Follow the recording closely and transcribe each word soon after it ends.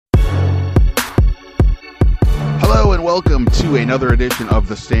and welcome to another edition of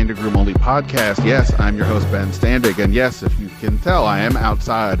the Standig Room Only podcast. Yes, I'm your host, Ben Standig, and yes, if you can tell, I am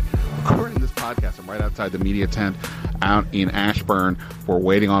outside recording this podcast. I'm right outside the media tent out in Ashburn. We're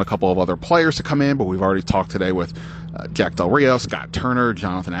waiting on a couple of other players to come in, but we've already talked today with Jack Del Rio, Scott Turner,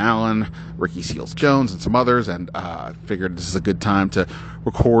 Jonathan Allen, Ricky Seals-Jones, and some others, and I figured this is a good time to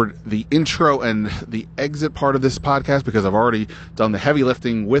record the intro and the exit part of this podcast because I've already done the heavy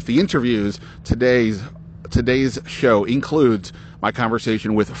lifting with the interviews. Today's show includes my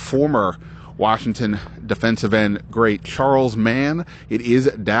conversation with former Washington defensive end great Charles Mann. It is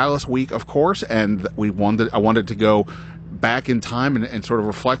Dallas week, of course, and I wanted to go back in time and sort of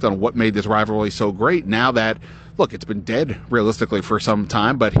reflect on what made this rivalry so great now that, look, it's been dead realistically for some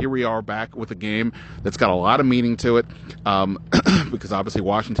time, but here we are back with a game that's got a lot of meaning to it, because obviously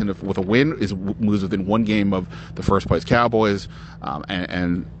Washington, with a win, moves within one game of the first place Cowboys,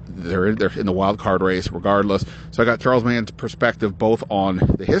 and they're in the wild card race regardless. So I got Charles Mann's perspective both on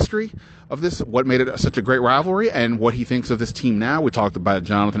the history of this, what made it such a great rivalry, and what he thinks of this team now. We talked about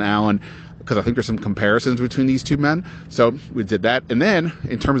Jonathan Allen, because I think there's some comparisons between these two men. So we did that. And then,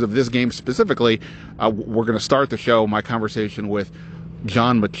 in terms of this game specifically, we're going to start the show, my conversation with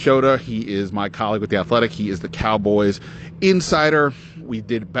Jon Machota. He is my colleague with The Athletic. He is the Cowboys insider. We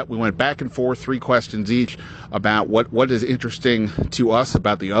went back and forth, 3 questions each, about what is interesting to us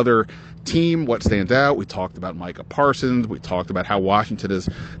about the other team, what stands out. We talked about Micah Parsons. We talked about how Washington has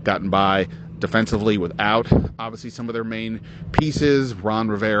gotten by defensively without, obviously, some of their main pieces. Ron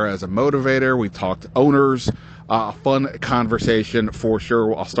Rivera as a motivator. We talked owners. Fun conversation for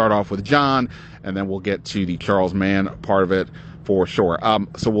sure. I'll start off with Jon, and then we'll get to the Charles Mann part of it for sure.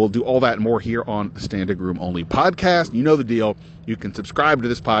 So we'll do all that and more here on the Standig Room Only podcast. You know the deal. You can subscribe to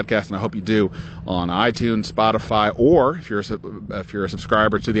this podcast, and I hope you do, on iTunes, Spotify, or if you're a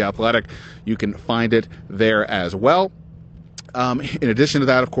subscriber to The Athletic, you can find it there as well. In addition to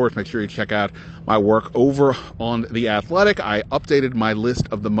that, of course, make sure you check out my work over on The Athletic. I updated my list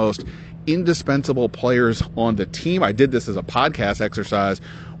of the most indispensable players on the team. I did this as a podcast exercise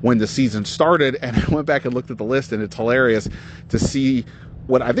when the season started, and I went back and looked at the list, and it's hilarious to see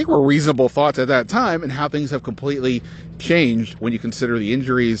what I think were reasonable thoughts at that time and how things have completely changed when you consider the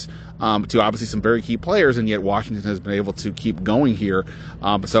injuries to obviously some very key players, and yet Washington has been able to keep going here.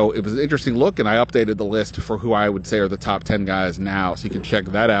 So it was an interesting look, and I updated the list for who I would say are the top 10 guys now. So you can check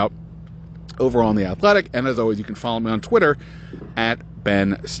that out over on The Athletic. And as always, you can follow me on Twitter at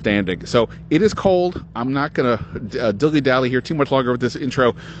Ben Standig. So it is cold. I'm not going to dilly-dally here too much longer with this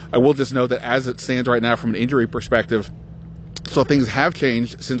intro. I will just note that as it stands right now from an injury perspective, so things have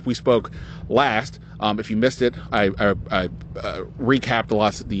changed since we spoke last. If you missed it, I recapped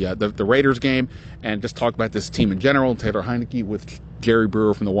the Raiders game and just talked about this team in general, Taylor Heineke with Jerry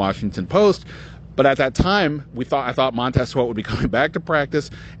Brewer from the Washington Post. But at that time, I thought Montez Sweat would be coming back to practice,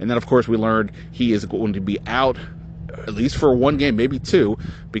 and then of course we learned he is going to be out at least for one game, maybe 2,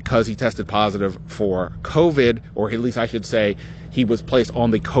 because he tested positive for COVID, or at least I should say he was placed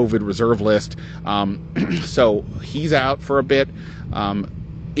on the COVID reserve list. So he's out for a bit.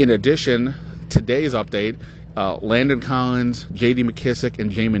 In addition, today's update, Landon Collins, J.D. McKissic,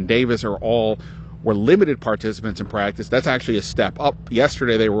 and Jamin Davis were limited participants in practice. That's actually a step up.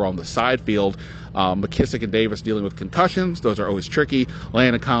 Yesterday they were on the side field. McKissic and Davis dealing with concussions. Those are always tricky.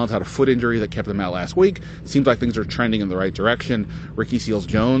 Landon Collins had a foot injury that kept him out last week. Seems like things are trending in the right direction. Ricky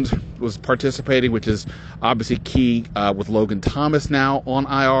Seals-Jones was participating, which is obviously key with Logan Thomas now on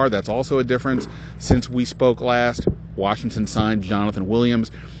IR. That's also a difference since we spoke last. Washington signed Jonathan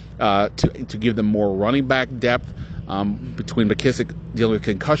Williams to give them more running back depth. Between McKissic dealing with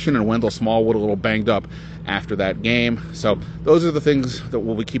concussion and Wendell Smallwood a little banged up after that game. So those are the things that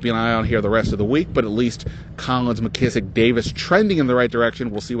we'll be keeping an eye on here the rest of the week, but at least Collins, McKissic, Davis trending in the right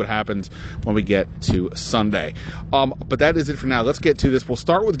direction. We'll see what happens when we get to Sunday. But that is it for now. Let's get to this. We'll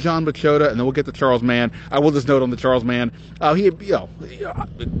start with Jon Machota, and then we'll get to Charles Mann. I will just note on the Charles Mann,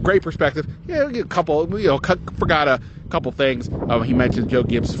 great perspective. Yeah, forgot a couple things. He mentioned Joe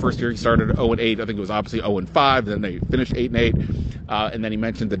Gibbs' first year he started 0-8. I think it was obviously 0-5. Then they finished 8-8. And then he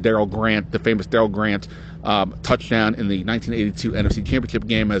mentioned the famous Darryl Grant touchdown in the 1982 NFC Championship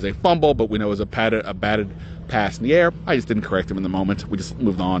game as a fumble, but we know it was a batted pass in the air. I just didn't correct him in the moment. We just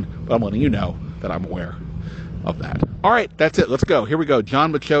moved on. But I'm letting you know that I'm aware of that. All right, that's it. Let's go. Here we go.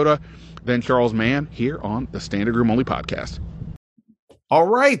 Jon Machota, then Charles Mann here on the Standig Room Only podcast. All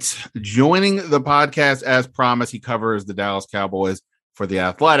right. Joining the podcast as promised, he covers the Dallas Cowboys for The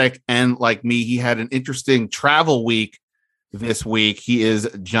Athletic. And like me, he had an interesting travel week this week. He is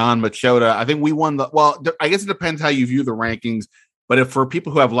Jon Machota. I think we won I guess it depends how you view the rankings, But if for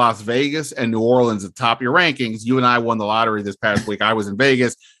people who have Las Vegas and New Orleans at the top of your rankings, you and I won the lottery this past week. I was in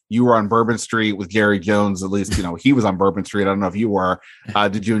Vegas. You were on Bourbon Street with Jerry Jones. At least, he was on Bourbon Street. I don't know if you were.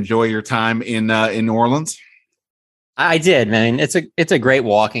 Did you enjoy your time in New Orleans? I did, man. It's a great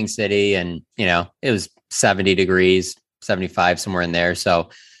walking city, and it was 70 degrees, 75, somewhere in there.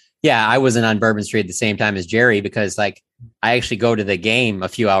 So yeah, I wasn't on Bourbon Street at the same time as Jerry because I actually go to the game a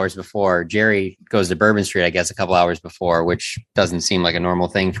few hours before. Jerry goes to Bourbon Street, I guess, a couple hours before, which doesn't seem like a normal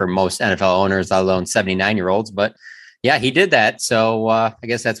thing for most NFL owners, let alone 79-year-olds. But yeah, he did that. So I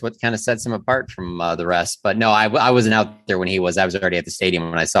guess that's what kind of sets him apart from the rest. But no, I wasn't out there when he was. I was already at the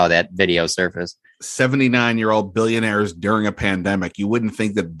stadium when I saw that video surface. 79-year-old billionaires during a pandemic. You wouldn't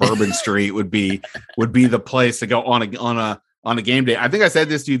think that Bourbon Street would be the place to go on a game day. I think I said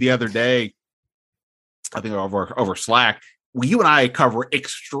this to you the other day. I think over Slack. You and I cover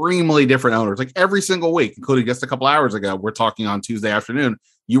extremely different owners, like every single week, including just a couple hours ago. We're talking on Tuesday afternoon.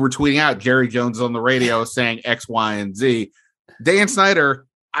 You were tweeting out Jerry Jones on the radio saying X, Y, and Z. Dan Snyder,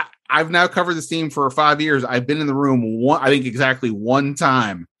 I've now covered this team for 5 years. I've been in the room I think exactly one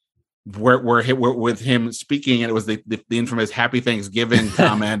time where with him speaking, and it was the infamous Happy Thanksgiving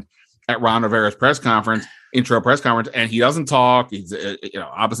comment at Ron Rivera's intro press conference, and he doesn't talk. He's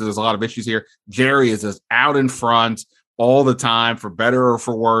obviously there's a lot of issues here. Jerry is just out in front all the time, for better or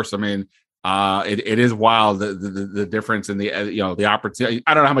for worse. I mean, it is wild the difference in the opportunity.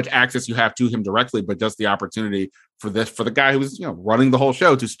 I don't know how much access you have to him directly, but just the opportunity for the guy who's running the whole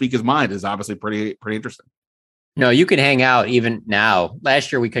show to speak his mind is obviously pretty interesting. No, you can hang out even now.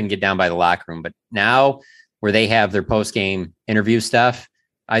 Last year we couldn't get down by the locker room, but now where they have their post-game interview stuff,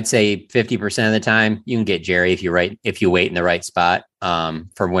 I'd say 50% of the time you can get Jerry if you wait in the right spot.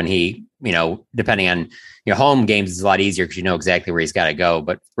 For when he, depending on your home games, is a lot easier because you know exactly where he's got to go.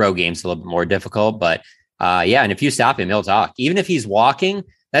 But road games a little bit more difficult. But yeah, and if you stop him, he'll talk. Even if he's walking,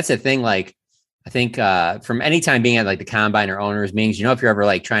 that's the thing. Like I think from any time being at the combine or owners meetings, if you're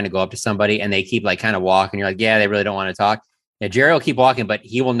ever trying to go up to somebody and they keep kind of walking, you're like, yeah, they really don't want to talk. Yeah, Jerry will keep walking, but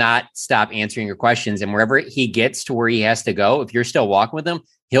he will not stop answering your questions. And wherever he gets to where he has to go, if you're still walking with him,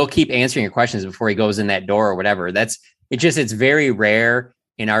 he'll keep answering your questions before he goes in that door or whatever. It's very rare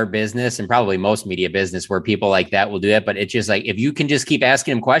in our business and probably most media business where people like that will do it. But it's just if you can just keep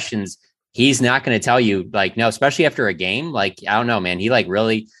asking him questions, he's not going to tell you no, especially after a game. I don't know, man,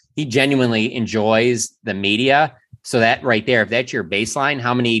 he genuinely enjoys the media. So that right there, if that's your baseline,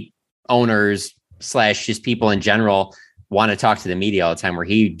 how many owners / just people in general want to talk to the media all the time, where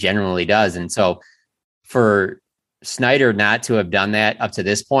he generally does. And so for Snyder not to have done that up to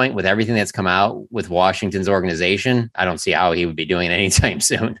this point with everything that's come out with Washington's organization, I don't see how he would be doing it anytime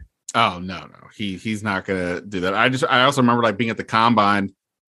soon. Oh, no. He's not going to do that. I also remember being at the combine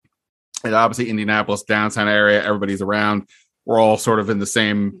and obviously Indianapolis downtown area, everybody's around. We're all sort of in the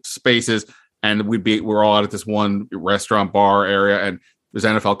same spaces, and we're all out at this one restaurant bar area, and there's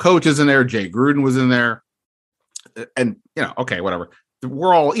NFL coaches in there. Jay Gruden was in there. And, okay, whatever.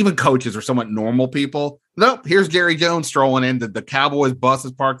 We're all, even coaches are somewhat normal people. Nope, here's Jerry Jones strolling in. The Cowboys bus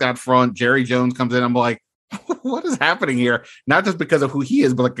is parked out front. Jerry Jones comes in. I'm like, what is happening here? Not just because of who he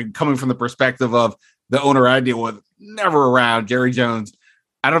is, but coming from the perspective of the owner I deal with, never around. Jerry Jones,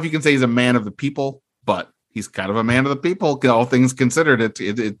 I don't know if you can say he's a man of the people, but he's kind of a man of the people. All things considered,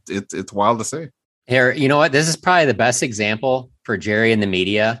 it's wild to see. Here, you know what? This is probably the best example for Jerry and the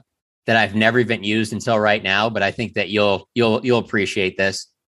media that I've never even used until right now, but I think that you'll appreciate this.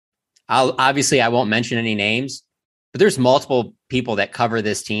 I won't mention any names, but there's multiple people that cover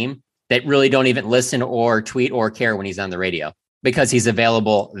this team that really don't even listen or tweet or care when he's on the radio because he's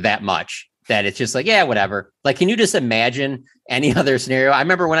available that much that it's just yeah, whatever. Can you just imagine any other scenario? I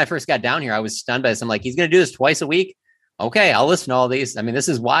remember when I first got down here, I was stunned by this. I'm like, he's going to do this twice a week. Okay, I'll listen to all these. I mean, this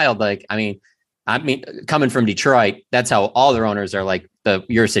is wild. I mean, coming from Detroit, that's how all their owners are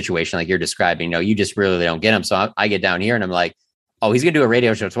your situation, you're describing, you just really don't get them. So I get down here and I'm like, oh, he's going to do a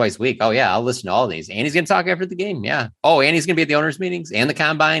radio show twice a week. Oh yeah, I'll listen to all these. And he's going to talk after the game. Yeah. Oh, and he's going to be at the owners meetings and the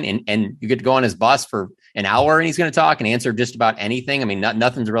combine and you get to go on his bus for an hour and he's going to talk and answer just about anything. I mean,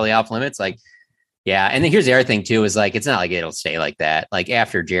 nothing's really off limits. Yeah. And then here's the other thing too, is it's not like it'll stay like that.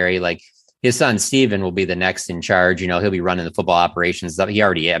 After Jerry, his son, Steven, will be the next in charge. He'll be running the football operations stuff. He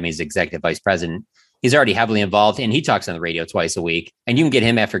already, he's executive vice president. He's already heavily involved and he talks on the radio twice a week and you can get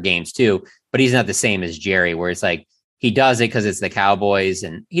him after games too, but he's not the same as Jerry, where it's he does it because it's the Cowboys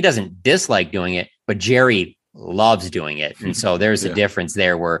and he doesn't dislike doing it, but Jerry loves doing it. And so there's a difference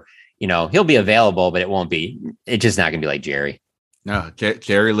there where, he'll be available, but it's just not going to be like Jerry. No,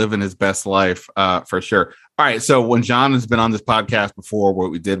 Jerry living his best life for sure. All right. So when Jon has been on this podcast before, what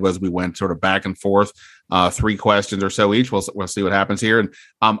we did was we went sort of back and forth, 3 questions or so each. We'll see what happens here. And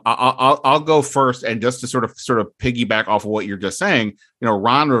I'll go first. And just to sort of piggyback off of what you're just saying,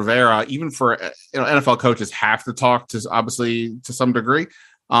 Ron Rivera, even for NFL coaches have to talk to, obviously, to some degree.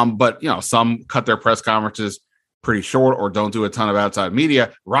 But some cut their press conferences pretty short or don't do a ton of outside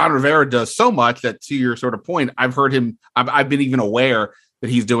media. Ron Rivera does so much that, to your sort of point, I've heard him. I've been even aware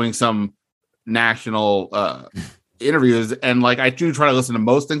that he's doing some national interviews, and I do try to listen to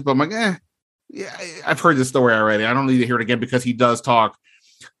most things, but I'm like, yeah, I've heard this story already. I don't need to hear it again, because he does talk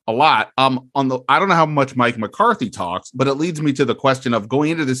a lot. I don't know how much Mike McCarthy talks, but it leads me to the question of going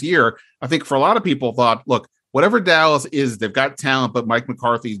into this year. I think for a lot of people thought, look, whatever Dallas is, they've got talent, but Mike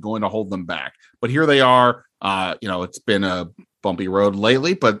McCarthy is going to hold them back. But here they are. It's been a bumpy road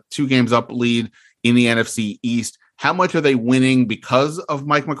lately, but 2 games up lead in the NFC East. How much are they winning because of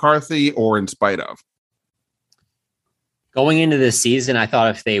Mike McCarthy or in spite of? Going into this season, I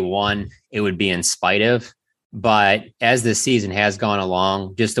thought if they won, it would be in spite of. But as the season has gone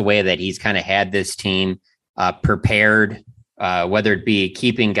along, just the way that he's kind of had this team prepared, whether it be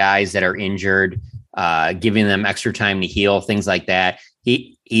keeping guys that are injured, giving them extra time to heal, things like that.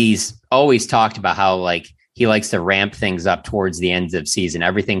 He's always talked about how he likes to ramp things up towards the ends of season.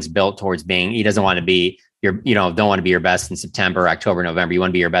 Everything's built towards he doesn't want to be don't want to be your best in September, October, November. You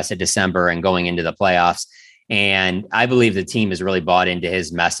want to be your best at December and going into the playoffs. And I believe the team has really bought into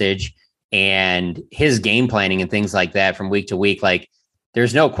his message and his game planning and things like that from week to week.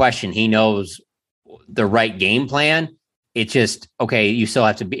 There's no question he knows the right game plan. It's just, okay, you still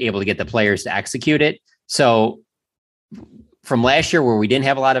have to be able to get the players to execute it. So from last year where we didn't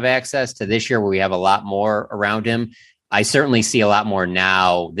have a lot of access to this year where we have a lot more around him, I certainly see a lot more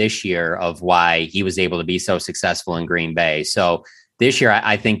now this year of why he was able to be so successful in Green Bay. So this year,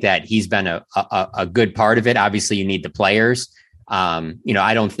 I think that he's been a good part of it. Obviously, you need the players. I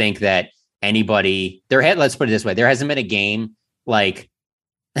don't think that anybody let's put it this way. There hasn't been a game like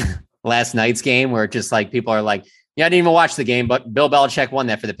last night's game where just people are like, yeah, I didn't even watch the game, but Bill Belichick won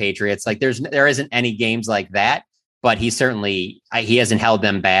that for the Patriots. There isn't any games like that. But he hasn't held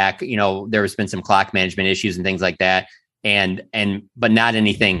them back. There's been some clock management issues and things like that. But not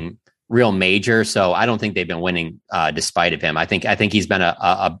anything real major. So I don't think they've been winning despite of him. I think he's been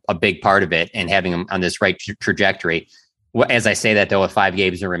a big part of it and having him on this right trajectory. As I say that though, with 5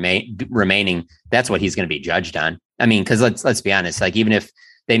 games remaining, that's what he's going to be judged on. I mean, because let's be honest, even if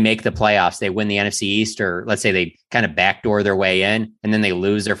they make the playoffs, they win the NFC East, or let's say they kind of backdoor their way in and then they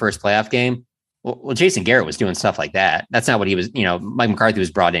lose their first playoff game. Well, Jason Garrett was doing stuff like that. That's not what he was, Mike McCarthy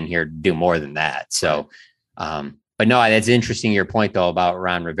was brought in here to do more than that. So, but no, that's interesting. Your point though, about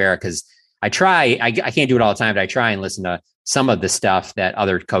Ron Rivera, because I can't do it all the time, but I try and listen to some of the stuff that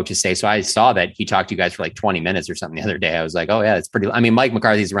other coaches say. So I saw that he talked to you guys for 20 minutes or something the other day. I was like, oh yeah, it's pretty, Mike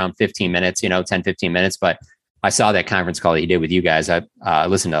McCarthy's around 15 minutes, 10, 15 minutes, but I saw that conference call that he did with you guys. I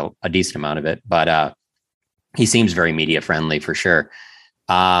listened to a decent amount of it, but he seems very media friendly for sure.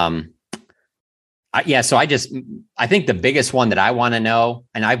 So I think the biggest one that I want to know,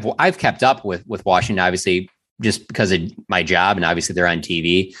 and I've kept up with Washington, obviously, just because of my job, and obviously they're on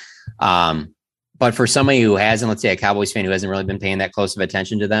TV. But for somebody who hasn't, let's say a Cowboys fan who hasn't really been paying that close of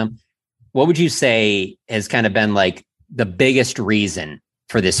attention to them, what would you say has kind of been the biggest reason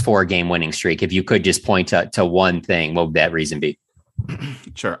for this 4-game winning streak? If you could just point to one thing, what would that reason be?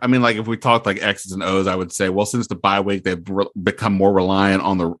 Sure. If we talked X's and O's, I would say, well, since the bye week, they've become more reliant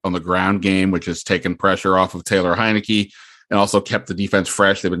on the ground game, which has taken pressure off of Taylor Heineke and also kept the defense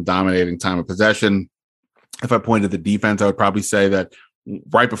fresh. They've been dominating time of possession. If I pointed the defense, I would probably say that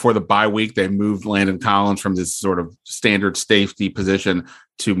right before the bye week, they moved Landon Collins from this sort of standard safety position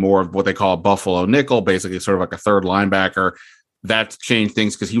to more of what they call a Buffalo nickel, basically sort of a third linebacker. That's changed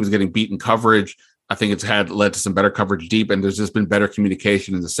things because he was getting beaten coverage. I think it's led to some better coverage deep, and there's just been better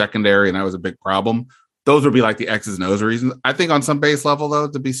communication in the secondary, and that was a big problem. Those would be the X's and O's reasons. I think on some base level, though,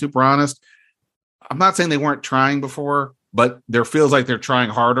 to be super honest, I'm not saying they weren't trying before, but there feels like they're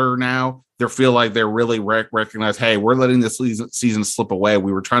trying harder now. There feel like they're really recognize, hey, we're letting this season slip away.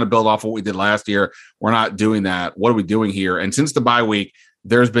 We were trying to build off what we did last year. We're not doing that. What are we doing here? And since the bye week,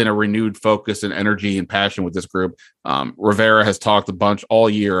 there's been a renewed focus and energy and passion with this group. Rivera has talked a bunch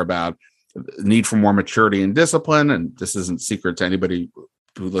all year about the need for more maturity and discipline. And this isn't secret to anybody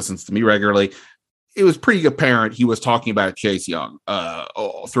who listens to me regularly. It was pretty apparent he was talking about Chase Young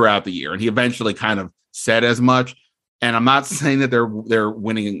throughout the year. And he eventually kind of said as much. And I'm not saying that they're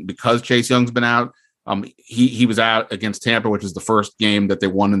winning because Chase Young's been out. He was out against Tampa, which is the first game that they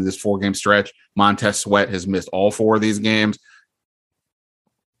won in this 4-game stretch. Montez Sweat has missed all 4 of these games.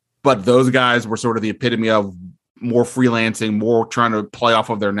 but those guys were sort of the epitome of more freelancing, more trying to play off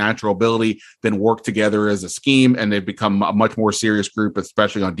of their natural ability than work together as a scheme. And they've become a much more serious group,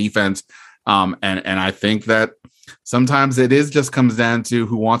 especially on defense. And I think that sometimes it just comes down to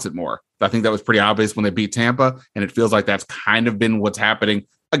who wants it more. I think that was pretty obvious when they beat Tampa, and it feels like that's kind of been what's happening.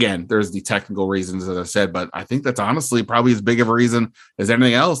 Again, there's the technical reasons, as I said, but I think that's honestly probably as big of a reason as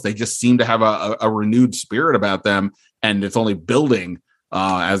anything else. They just seem to have a renewed spirit about them, and it's only building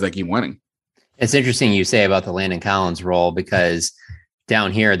as they keep winning. It's interesting you say about the Landon Collins role, because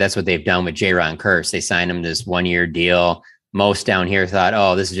down here, that's what they've done with J-Ron Curse. They signed him this 1-year deal. Most down here thought,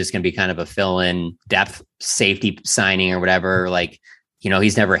 oh, this is just going to be kind of a fill-in depth safety signing or whatever. Like,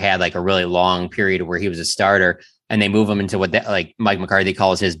 he's never had like a really long period where he was a starter, and they move him into what like Mike McCarthy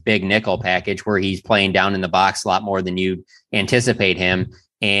calls his big nickel package, where he's playing down in the box a lot more than you'd anticipate him,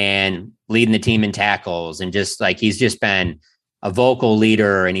 and leading the team in tackles. And just like, he's just been a vocal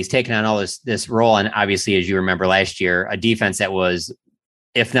leader, and he's taken on all this role. And obviously, as you remember last year, a defense that was,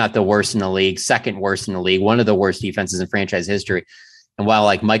 if not the worst in the league, second worst in the league, one of the worst defenses in franchise history. And while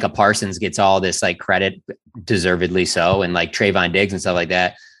like Micah Parsons gets all this like credit, deservedly so, and like Trayvon Diggs and stuff like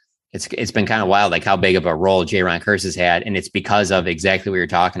that, it's been kind of wild, like how big of a role J-Ron Curse has had. And it's because of exactly what you're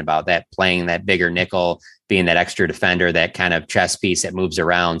talking about, that playing that bigger nickel, being that extra defender, that kind of chess piece that moves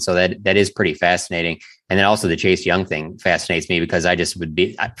around. So that is pretty fascinating. And then also the Chase Young thing fascinates me, because I just would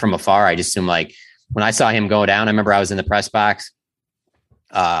be from afar. I just assume, like, when I saw him go down, I remember I was in the press box.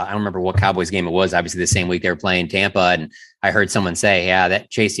 I don't remember what Cowboys game it was. Obviously the same week they were playing Tampa. And I heard someone say, yeah, that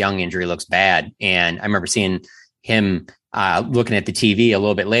Chase Young injury looks bad. And I remember seeing him looking at the TV a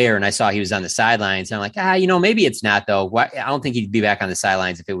little bit later, and I saw he was on the sidelines. And I'm like, maybe it's not though. I don't think he'd be back on the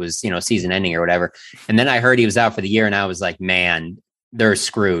sidelines if it was, season ending or whatever. And then I heard he was out for the year, and I was like, man, they're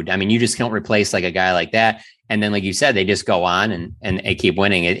screwed. I mean, you just can't replace like a guy like that. And then, like you said, they just go on and they keep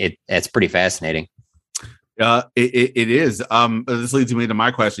winning. It's pretty fascinating. It is. This leads me to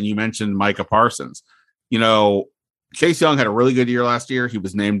my question. You mentioned Micah Parsons. Chase Young had a really good year last year. He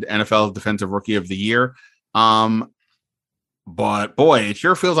was named NFL Defensive Rookie of the Year. But boy, it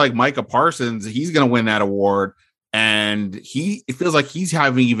sure feels like Micah Parsons, he's going to win that award. And it feels like he's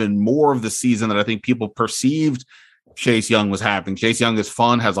having even more of the season that I think people perceived Chase Young was having. Chase Young is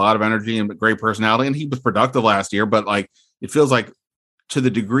fun, has a lot of energy and great personality, and he was productive last year. But like, it feels like to the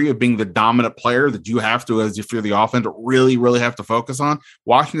degree of being the dominant player that you have to, as if you're the offense, really, really have to focus on.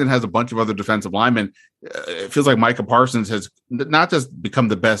 Washington has a bunch of other defensive linemen. It feels like Micah Parsons has not just become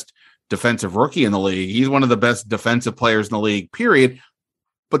the best defensive rookie in the league. He's one of the best defensive players in the league, period.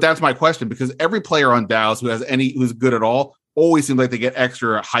 But that's my question, because every player on Dallas who's good at all always seems like they get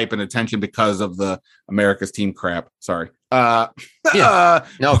extra hype and attention because of the America's team crap. Sorry. No,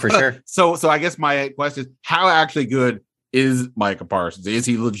 for sure. So I guess my question is, how actually good is Micah Parsons? Is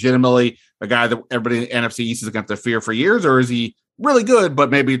he legitimately a guy that everybody in the NFC East is going to have to fear for years, or is he really good, but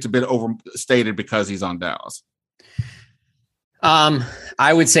maybe it's a bit overstated because he's on Dallas?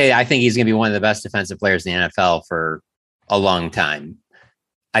 I would say I think he's going to be one of the best defensive players in the NFL for a long time.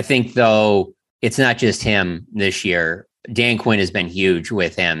 I think, though, it's not just him this year. Dan Quinn has been huge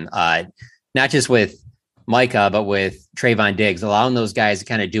with him, not just with Micah, but with Trayvon Diggs, allowing those guys to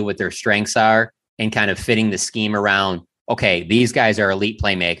kind of do what their strengths are and kind of fitting the scheme around, okay, these guys are elite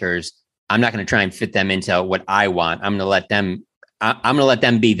playmakers. I'm not going to try and fit them into what I want. I'm going to let them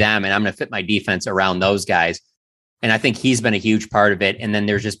be them, and I'm going to fit my defense around those guys. And I think he's been a huge part of it. And then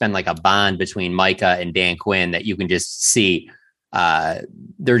there's just been like a bond between Micah and Dan Quinn that you can just see.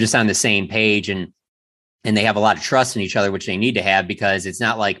 They're just on the same page, and they have a lot of trust in each other, which they need to have, because it's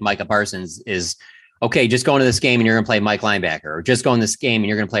not like Micah Parsons is, okay, just go into this game and you're going to play Mike linebacker, or just go in this game and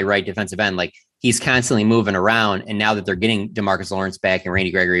you're going to play right defensive end. Like, he's constantly moving around. And now that they're getting DeMarcus Lawrence back and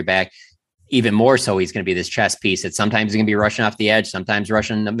Randy Gregory back, even more so, he's going to be this chess piece that sometimes he's going to be rushing off the edge, sometimes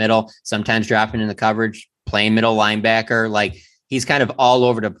rushing in the middle, sometimes dropping in the coverage, playing middle linebacker. Like, he's kind of all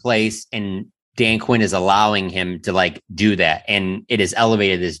over the place, and Dan Quinn is allowing him to like do that. And it has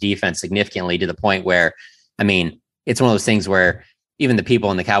elevated this defense significantly to the point where, I mean, it's one of those things where even the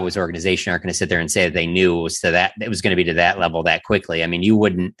people in the Cowboys organization aren't going to sit there and say that they knew it was going to be to that level that quickly. I mean, you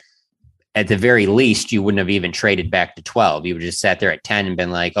wouldn't, at the very least, you wouldn't have even traded back to 12. You would just sat there at 10 and been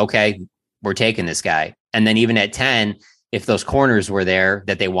like, okay, we're taking this guy. And then even at 10, if those corners were there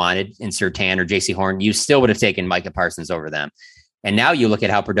that they wanted in Surtain or JC Horn, you still would have taken Micah Parsons over them. And now you look at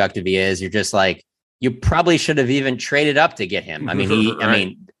how productive he is. You're just like, you probably should have even traded up to get him. I mean,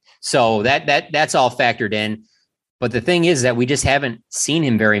 right. So that's all factored in. But the thing is that we just haven't seen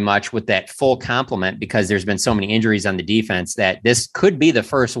him very much with that full complement, because there's been so many injuries on the defense that this could be the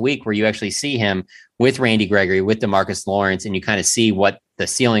first week where you actually see him with Randy Gregory, with DeMarcus Lawrence, and you kind of see what the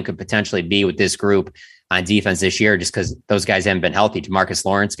ceiling could potentially be with this group on defense this year, just because those guys haven't been healthy. DeMarcus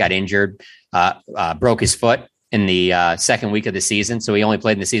Lawrence got injured, broke his foot in the second week of the season. So he only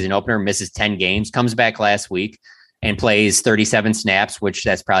played in the season opener, misses 10 games, comes back last week and plays 37 snaps, which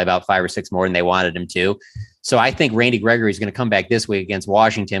that's probably about 5 or 6 more than they wanted him to. So I think Randy Gregory is going to come back this week against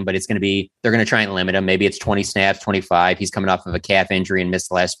Washington, but they're going to try and limit him. Maybe it's 20 snaps, 25. He's coming off of a calf injury and missed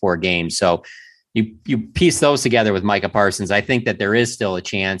the last 4 games. So you piece those together with Micah Parsons. I think that there is still a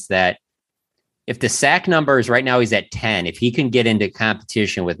chance that if the sack numbers right now, he's at 10, if he can get into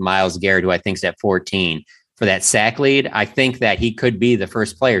competition with Myles Garrett, who I think is at 14 for that sack lead, I think that he could be the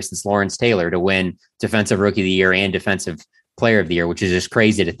first player since Lawrence Taylor to win Defensive Rookie of the Year and Defensive Player of the Year, which is just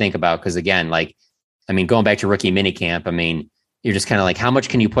crazy to think about. Because again, going back to rookie minicamp, you're just kind of like, how much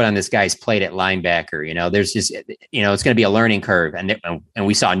can you put on this guy's plate at linebacker? There's just, it's going to be a learning curve. And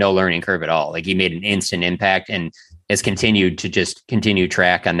we saw no learning curve at all. Like, he made an instant impact and has continued to just continue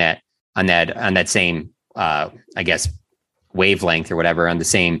track on that same, I guess, wavelength or whatever, on the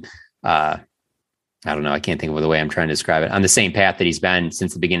same, I don't know. I can't think of the way I'm trying to describe it. On the same path that he's been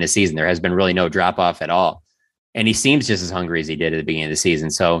since the beginning of the season. There has been really no drop off at all. And he seems just as hungry as he did at the beginning of the season.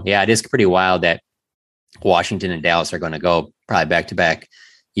 So yeah, it is pretty wild that Washington and Dallas are going to go probably back-to-back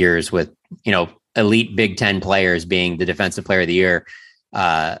years with, elite Big Ten players being the Defensive Player of the Year.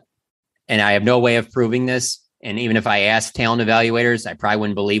 And I have no way of proving this. And even if I asked talent evaluators, I probably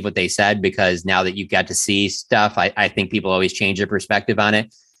wouldn't believe what they said, because now that you've got to see stuff, I think people always change their perspective on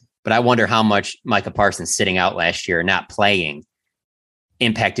it. But I wonder how much Micah Parsons sitting out last year, not playing,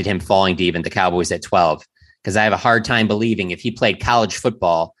 impacted him falling to even the Cowboys at 12. Because I have a hard time believing if he played college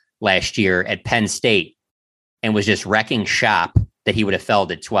football last year at Penn State and was just wrecking shop, that he would have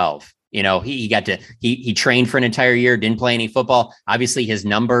fell at 12. He trained for an entire year, didn't play any football. Obviously his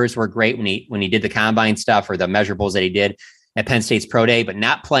numbers were great when he did the combine stuff or the measurables that he did at Penn State's pro day, but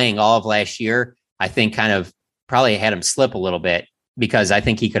not playing all of last year, I think kind of probably had him slip a little bit, because I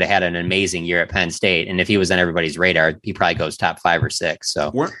think he could have had an amazing year at Penn State. And if he was on everybody's radar, he probably goes top 5 or 6.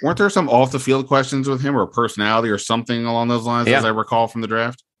 So weren't there some off the field questions with him, or personality or something along those lines, as I recall from the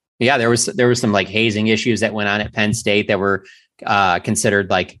draft? Yeah, there was some like hazing issues that went on at Penn State that were considered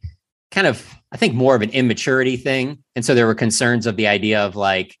like kind of, I think, more of an immaturity thing. And so there were concerns of the idea of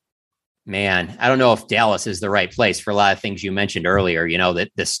like, man, I don't know if Dallas is the right place for a lot of things you mentioned earlier, that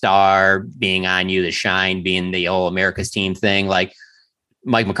the star being on you, the shine being the whole America's team thing. Like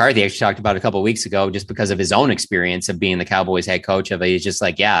Mike McCarthy actually talked about a couple of weeks ago, just because of his own experience of being the Cowboys head coach of it. He's just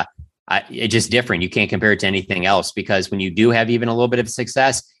like, it's just different. You can't compare it to anything else, because when you do have even a little bit of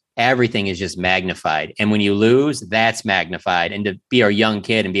success, everything is just magnified. And when you lose, that's magnified. And to be a young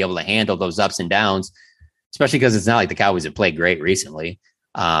kid and be able to handle those ups and downs, especially because it's not like the Cowboys have played great recently.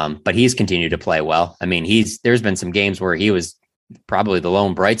 But he's continued to play well. There's been some games where he was probably the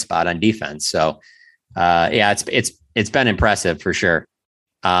lone bright spot on defense. So, it's been impressive for sure.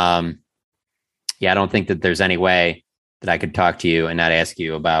 I don't think that there's any way that I could talk to you and not ask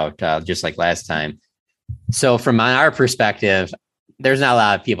you about, just like last time. So from our perspective, there's not a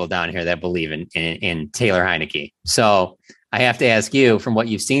lot of people down here that believe in Taylor Heinicke. So I have to ask you, from what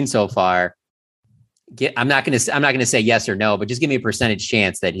you've seen so far, I'm not going to say yes or no, but just give me a percentage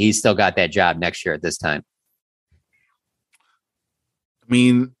chance that he's still got that job next year at this time.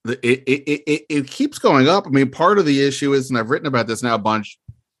 It keeps going up. Part of the issue is, and I've written about this now a bunch,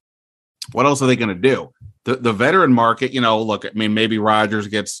 what else are they going to do? The veteran market, look, maybe Rodgers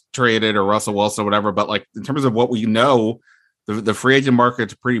gets traded or Russell Wilson or whatever, but like in terms of what we know, the free agent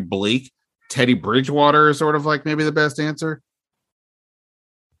market's pretty bleak. Teddy Bridgewater is sort of like maybe the best answer.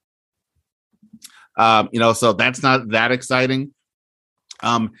 So that's not that exciting.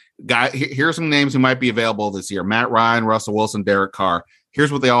 Here's some names who might be available this year: Matt Ryan, Russell Wilson, Derek Carr.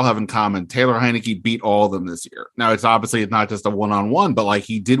 Here's what they all have in common: Taylor Heinicke beat all of them this year. Now, it's not just a one-on-one, but like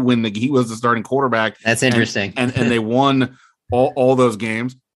he did win he was the starting quarterback. That's interesting. And they won all those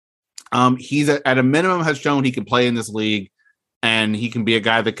games. He's at a minimum has shown he can play in this league, and he can be a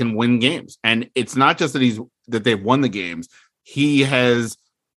guy that can win games. And it's not just that they've won the games. He has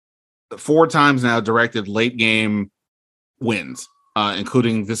 4 times now directed late game wins,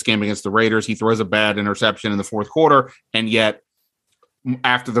 including this game against the Raiders. He throws a bad interception in the fourth quarter, and yet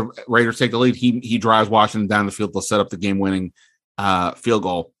after the Raiders take the lead, he drives Washington down the field to set up the game-winning field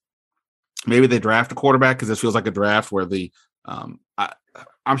goal. Maybe they draft a quarterback, because this feels like a draft where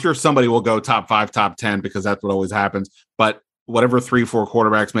I'm sure somebody will go top 5, top 10, because that's what always happens. But whatever 3-4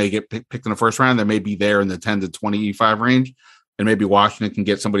 quarterbacks may get picked in the first round, they may be there in the 10 to 25 range. And maybe Washington can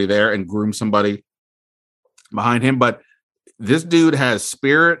get somebody there and groom somebody behind him. But this dude has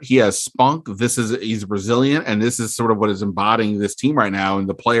spirit. He has spunk. He's Brazilian, and this is sort of what is embodying this team right now. And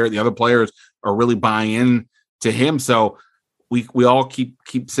the other players are really buying in to him. So we all keep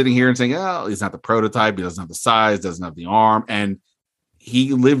sitting here and saying, oh, he's not the prototype. He doesn't have the size, doesn't have the arm. And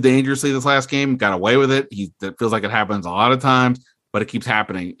he lived dangerously this last game, got away with it. It feels like it happens a lot of times, but it keeps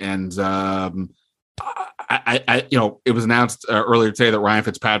happening. And it was announced earlier today that Ryan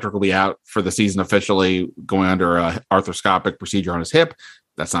Fitzpatrick will be out for the season officially, going under a arthroscopic procedure on his hip.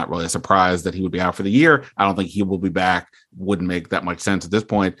 That's not really a surprise that he would be out for the year. I don't think he will be back. Wouldn't make that much sense at this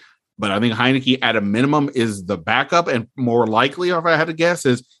point. But I think Heineke at a minimum is the backup, and more likely, if I had to guess,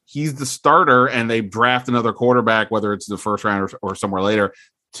 is he's the starter and they draft another quarterback, whether it's the first round or somewhere later,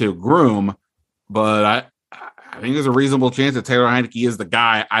 to groom. But I think there's a reasonable chance that Taylor Heineke is the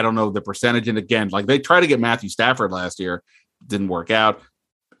guy. I don't know the percentage. And again, like they tried to get Matthew Stafford last year, didn't work out.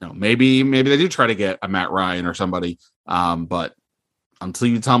 Maybe they do try to get a Matt Ryan or somebody. But until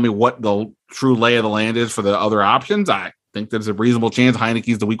you tell me what the true lay of the land is for the other options, I think there's a reasonable chance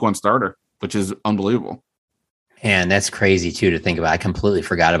Heineke's the week one starter, which is unbelievable. And that's crazy too to think about. I completely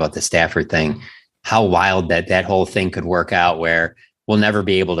forgot about the Stafford thing. How wild that whole thing could work out, where we'll never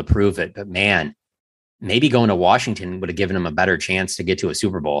be able to prove it. But man, maybe going to Washington would have given him a better chance to get to a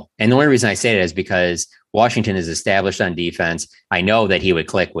Super Bowl. And the only reason I say that is because Washington is established on defense. I know that he would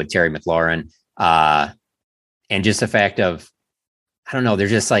click with Terry McLaurin. And just the fact of, I don't know, they're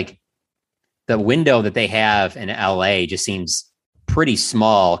just like, the window that they have in LA just seems pretty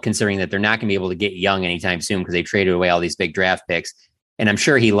small, considering that they're not going to be able to get young anytime soon because they traded away all these big draft picks. And I'm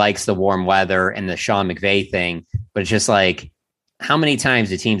sure he likes the warm weather and the Sean McVay thing, but it's just like, how many times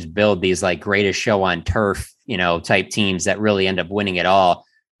do teams build these like greatest show on turf, type teams that really end up winning it all?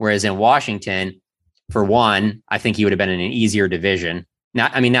 Whereas in Washington, for one, I think he would have been in an easier division.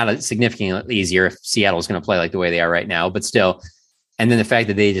 Not a significantly easier if Seattle's going to play like the way they are right now, but still. And then the fact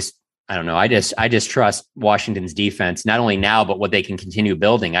that they just, I don't know. I just trust Washington's defense, not only now, but what they can continue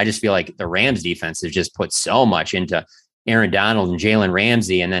building. I just feel like the Rams defense has just put so much into Aaron Donald and Jalen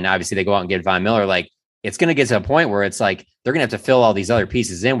Ramsey. And then obviously they go out and get Von Miller. Like, it's going to get to a point where it's like, they're going to have to fill all these other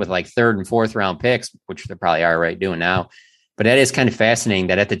pieces in with like third and fourth round picks, which they probably are right doing now. But that is kind of fascinating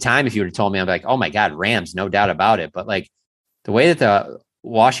that at the time, if you would have told me, I'm like, oh my God, Rams, no doubt about it. But like the way that the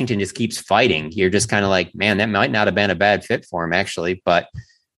Washington just keeps fighting, you're just kind of like, man, that might not have been a bad fit for him actually. But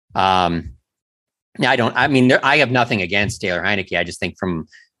I have nothing against Taylor Heineke. I just think from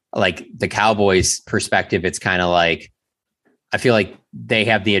like the Cowboys perspective, it's kind of like, I feel like they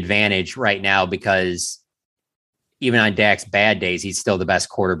have the advantage right now because even on Dak's bad days, he's still the best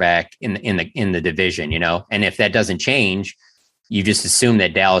quarterback in the division, and if that doesn't change, you just assume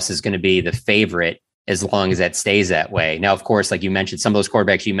that Dallas is going to be the favorite as long as that stays that way. Now, of course, like you mentioned, some of those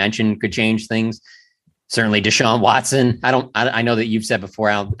quarterbacks you mentioned could change things. Certainly Deshaun Watson. I know that you've said before,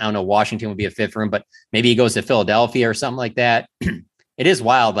 I don't know, Washington would be a fit for him, but maybe he goes to Philadelphia or something like that. It is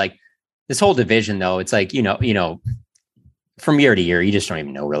wild. Like this whole division though, it's like, from year to year, you just don't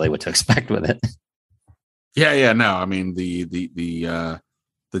even know really what to expect with it. Yeah. No, I mean, the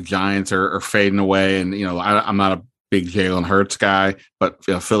Giants are fading away, and, I'm not a big Jalen Hurts guy, but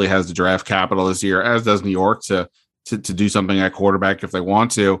Philly has the draft capital this year, as does New York, to do something at quarterback if they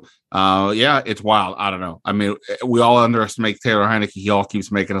want to. It's wild. I don't know. I mean, we all underestimate Taylor Heineke. He all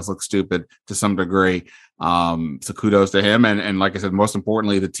keeps making us look stupid to some degree. So kudos to him. And like I said, most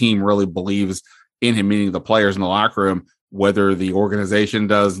importantly, the team really believes in him, meaning the players in the locker room. Whether the organization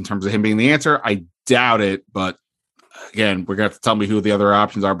does in terms of him being the answer, I doubt it. But again, we're going to have to tell me who the other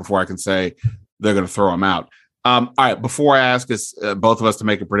options are before I can say they're going to throw him out. All right. Before I ask us, both of us to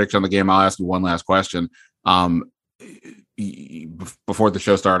make a prediction on the game, I'll ask you one last question. Before the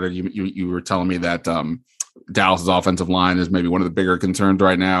show started, you were telling me that Dallas's offensive line is maybe one of the bigger concerns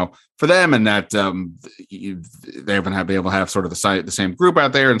right now for them, and that they haven't been able to have sort of the same group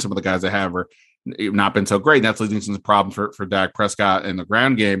out there, and some of the guys they have are not been so great. And that's leading to some problems for Dak Prescott in the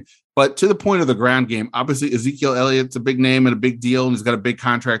ground game. But to the point of the ground game, obviously Ezekiel Elliott's a big name and a big deal, and he's got a big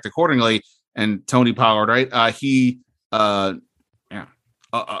contract accordingly. And Tony Pollard, right?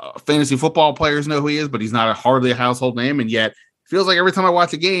 Fantasy football players know who he is, but he's not hardly a household name. And yet it feels like every time I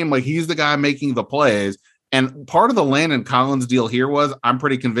watch a game, like he's the guy making the plays. And part of the Landon Collins deal here was, I'm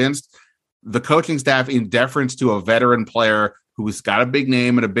pretty convinced, the coaching staff, in deference to a veteran player who's got a big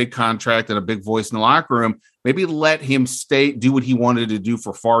name and a big contract and a big voice in the locker room, maybe let him do what he wanted to do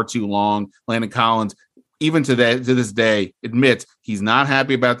for far too long. Landon Collins, even to this day, admits he's not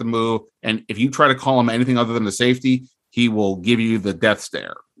happy about the move. And if you try to call him anything other than a safety, he will give you the death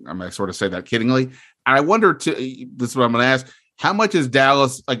stare. I might sort of say that kiddingly. And I wonder, this is what I'm going to ask, how much is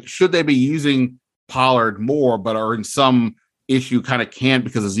Dallas, like, should they be using Pollard more, but are in some issue kind of can't,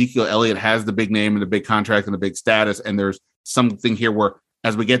 because Ezekiel Elliott has the big name and the big contract and the big status. And there's something here where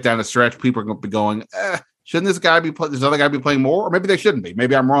as we get down the stretch, people are going to be going, shouldn't this other guy be playing more? Or maybe they shouldn't be.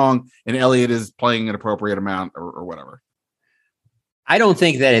 Maybe I'm wrong and Elliott is playing an appropriate amount or whatever. I don't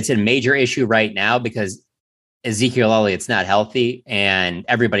think that it's a major issue right now because Ezekiel Elliott's not healthy and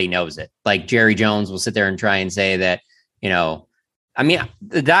everybody knows it. Like Jerry Jones will sit there and try and say that,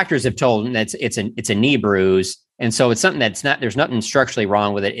 the doctors have told him that it's a knee bruise. And so it's something there's nothing structurally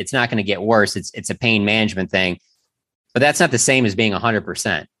wrong with it. It's not going to get worse. It's a pain management thing, but that's not the same as being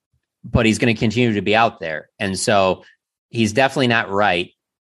 100%, but he's going to continue to be out there. And so he's definitely not right.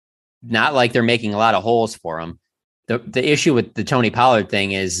 Not like they're making a lot of holes for him. The issue with the Tony Pollard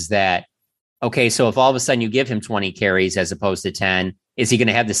thing is that, okay, so if all of a sudden you give him 20 carries as opposed to 10, is he going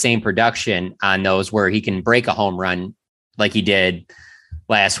to have the same production on those where he can break a home run like he did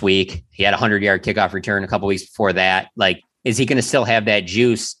last week? He had a 100-yard kickoff return a couple weeks before that. Like, is he going to still have that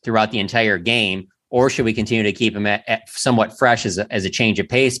juice throughout the entire game? Or should we continue to keep him at somewhat fresh as a change of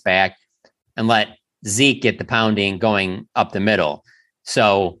pace back and let Zeke get the pounding going up the middle?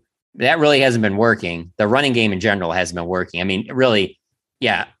 So that really hasn't been working. The running game in general hasn't been working. I mean, really,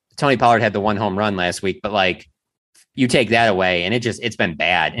 yeah, Tony Pollard had the one home run last week, but like you take that away and it's been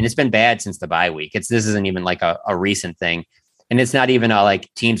bad. And it's been bad since the bye week. This isn't even like a recent thing. And it's not even a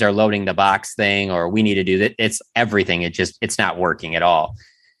like teams are loading the box thing or we need to do that. It's everything. It's not working at all.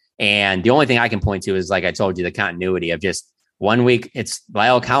 And the only thing I can point to is, like I told you, the continuity of just 1 week it's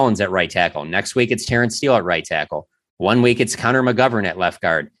Lyle Collins at right tackle. Next week it's Terrence Steele at right tackle. 1 week it's Connor McGovern at left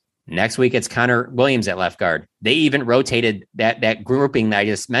guard. Next week, it's Connor Williams at left guard. They even rotated that grouping that I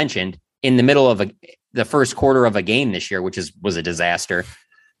just mentioned in the middle of the first quarter of a game this year, which was a disaster.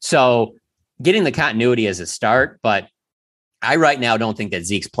 So getting the continuity as a start, but I right now don't think that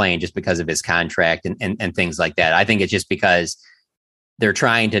Zeke's playing just because of his contract and things like that. I think it's just because they're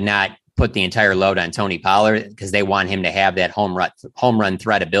trying to not put the entire load on Tony Pollard because they want him to have that home run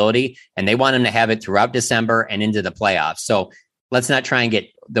threat ability, and they want him to have it throughout December and into the playoffs. So let's not try and get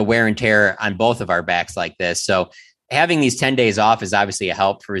the wear and tear on both of our backs like this. So having these 10 days off is obviously a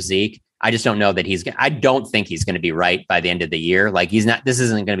help for Zeke. I just don't know that I don't think he's going to be right by the end of the year. Like this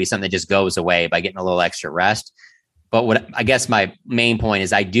isn't going to be something that just goes away by getting a little extra rest. But what I guess my main point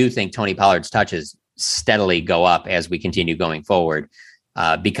is I do think Tony Pollard's touches steadily go up as we continue going forward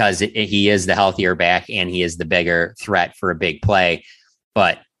because he is the healthier back and he is the bigger threat for a big play.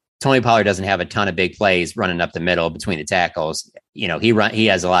 But Tony Pollard doesn't have a ton of big plays running up the middle between the tackles. He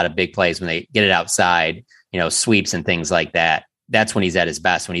has a lot of big plays when they get it outside, sweeps and things like that. That's when he's at his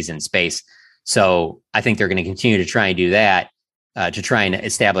best, when he's in space. So I think they're going to continue to try and do that to try and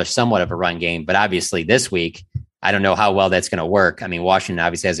establish somewhat of a run game. But obviously this week, I don't know how well that's going to work. I mean, Washington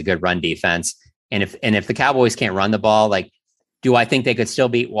obviously has a good run defense. And if the Cowboys can't run the ball, like, do I think they could still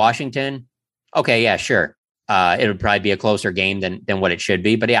beat Washington? Okay, yeah, sure. It would probably be a closer game than what it should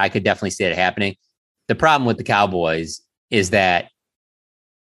be. But yeah, I could definitely see it happening. The problem with the Cowboys is that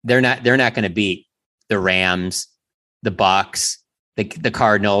they're not going to beat the Rams, the Bucks, the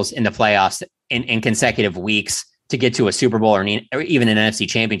Cardinals in the playoffs in consecutive weeks to get to a Super Bowl or even an NFC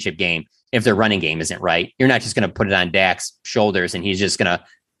Championship game if their running game isn't right. You're not just going to put it on Dak's shoulders and he's just going to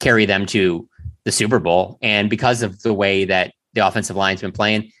carry them to the Super Bowl. And because of the way that the offensive line's been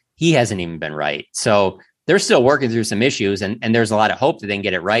playing, he hasn't even been right. So they're still working through some issues, and there's a lot of hope that they can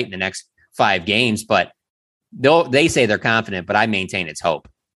get it right in the next 5 games. But they say they're confident, but I maintain it's hope.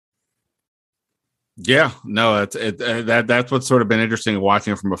 Yeah, no, that's what's sort of been interesting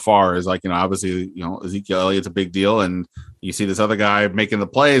watching it from afar is like, obviously, Ezekiel Elliott's a big deal, and you see this other guy making the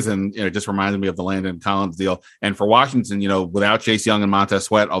plays, and it just reminded me of the Landon Collins deal. And for Washington, without Chase Young and Montez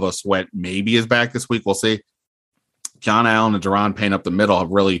Sweat, although Sweat maybe is back this week, we'll see. John Allen and Deron Payne up the middle have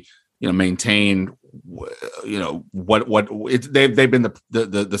really, maintained, they've been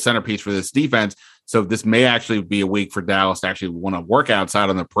the centerpiece for this defense. So this may actually be a week for Dallas to actually want to work outside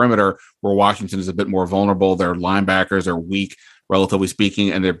on the perimeter where Washington is a bit more vulnerable. Their linebackers are weak, relatively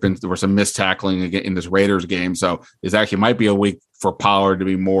speaking, and there were some missed tackling in this Raiders game. So this actually might be a week for Pollard to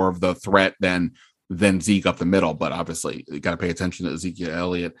be more of the threat than Zeke up the middle. But obviously you got to pay attention to Ezekiel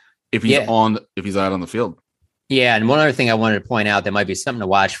Elliott if he's out on the field. Yeah, and one other thing I wanted to point out that might be something to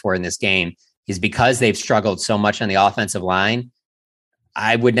watch for in this game is because they've struggled so much on the offensive line,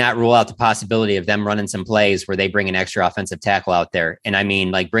 I would not rule out the possibility of them running some plays where they bring an extra offensive tackle out there. And I mean,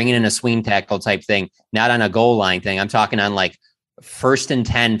 like bringing in a swing tackle type thing, not on a goal line thing. I'm talking on like 1st and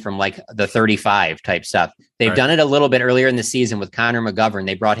 10 from like the 35 type stuff. They've done it a little bit earlier in the season with Connor McGovern.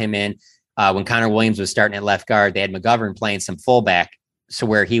 They brought him in when Connor Williams was starting at left guard. They had McGovern playing some fullback, so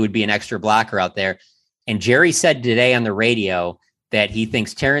where he would be an extra blocker out there. And Jerry said today on the radio that he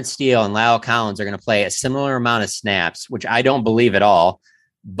thinks Terrence Steele and Lyle Collins are going to play a similar amount of snaps, which I don't believe at all.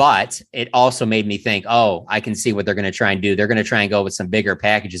 But it also made me think, oh, I can see what they're going to try and do. They're going to try and go with some bigger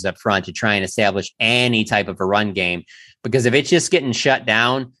packages up front to try and establish any type of a run game. Because if it's just getting shut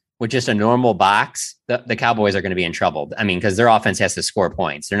down with just a normal box, the Cowboys are going to be in trouble. I mean, because their offense has to score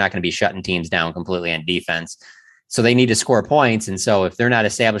points. They're not going to be shutting teams down completely on defense. So they need to score points. And so if they're not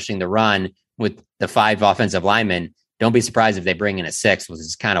establishing the run with the 5 offensive linemen, don't be surprised if they bring in a 6, which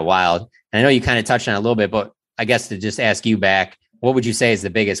is kind of wild. And I know you kind of touched on it a little bit, but I guess to just ask you back, what would you say is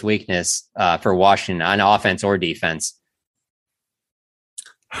the biggest weakness for Washington on offense or defense?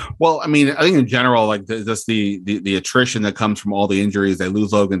 Well, I mean, I think in general, like just the attrition that comes from all the injuries. They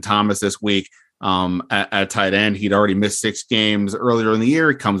lose Logan Thomas this week at tight end. He'd already missed 6 games earlier in the year.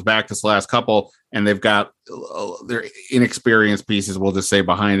 He comes back this last couple, and they've got their inexperienced pieces, we'll just say,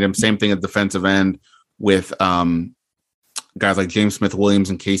 behind him. Same thing at defensive end with guys like James Smith-Williams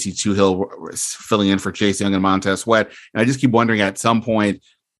and Casey Toohill filling in for Chase Young and Montez Sweat. And I just keep wondering at some point,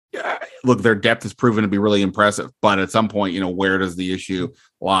 look, their depth has proven to be really impressive, but at some point, where does the issue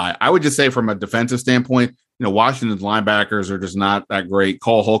lie? I would just say from a defensive standpoint, Washington's linebackers are just not that great.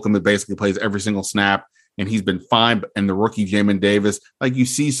 Cole Holcomb basically plays every single snap, and he's been fine. And the rookie Jamin Davis, like, you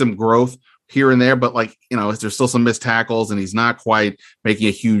see some growth here and there, but there's still some missed tackles, and he's not quite making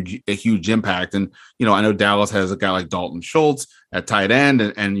a huge impact. And, I know Dallas has a guy like Dalton Schultz at tight end,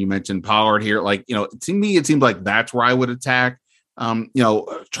 and you mentioned Pollard here. To me, it seems like that's where I would attack.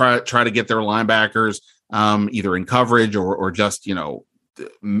 Try to get their linebackers either in coverage or just,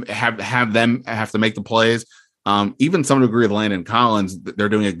 have them have to make the plays. Even some degree of Landon Collins, they're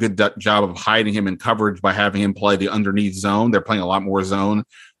doing a good job of hiding him in coverage by having him play the underneath zone. They're playing a lot more zone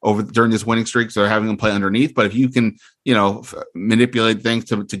during this winning streak, so they're having him play underneath. But if you can, manipulate things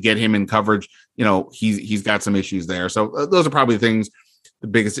to get him in coverage, he's got some issues there. So those are probably things. The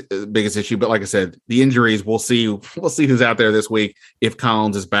biggest issue, but like I said, the injuries, we'll see who's out there this week. If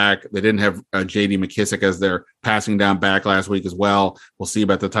Collins is back, they didn't have J.D. McKissic as their passing down back last week as well. We'll see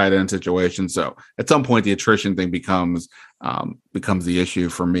about the tight end situation. So at some point, the attrition thing becomes the issue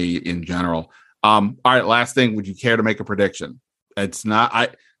for me in general. All right, last thing, would you care to make a prediction? It's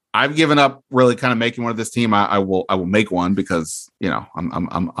not. I've given up really kind of making one of this team. I will make one because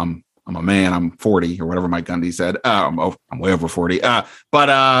I'm a man. I'm 40 or whatever Mike Gundy said. I'm way over 40.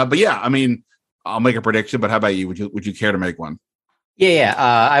 But yeah, I mean, I'll make a prediction. But how about you? Would you care to make one? Yeah.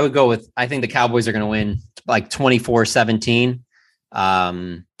 I would go with. I think the Cowboys are going to win like 24-17.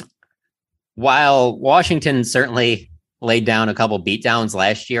 While Washington certainly laid down a couple beatdowns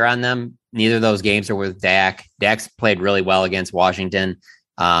last year on them, neither of those games are with Dak. Dak's played really well against Washington.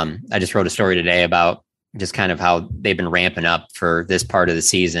 I just wrote a story today about just kind of how they've been ramping up for this part of the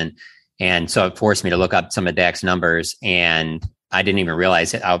season. And so it forced me to look up some of Dak's numbers, and I didn't even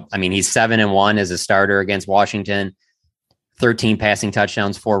realize it. I mean, he's 7-1 as a starter against Washington, 13 passing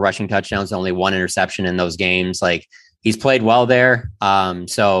touchdowns, 4 rushing touchdowns, only 1 interception in those games. Like, he's played well there.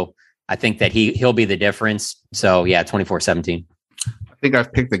 So I think that he'll be the difference. So yeah, 24-17. I think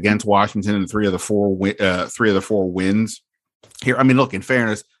I've picked against Washington in 3 of the 4 wins here. I mean, look, in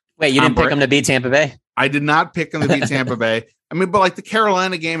fairness, wait, you didn't pick them to beat Tampa Bay? I did not pick them to beat Tampa Bay. I mean, but like the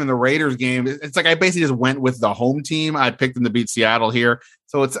Carolina game and the Raiders game, it's like I basically just went with the home team. I picked them to beat Seattle here.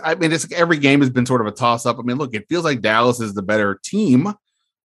 So it's every game has been sort of a toss up. I mean, look, it feels like Dallas is the better team.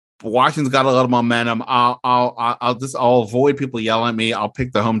 Washington's got a lot of momentum. I'll avoid people yelling at me. I'll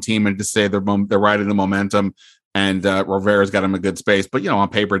pick the home team and just say they're riding the momentum. And Rivera's got him a good space. But on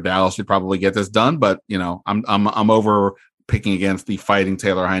paper, Dallas should probably get this done. But I'm over picking against the fighting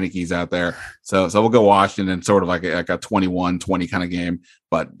Taylor Heineke's out there. So we'll go Washington, sort of like a 21-20 kind of game.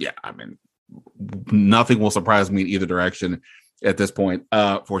 But yeah, I mean, nothing will surprise me in either direction at this point,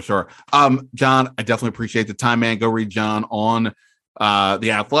 for sure. Jon, I definitely appreciate the time, man. Go read Jon on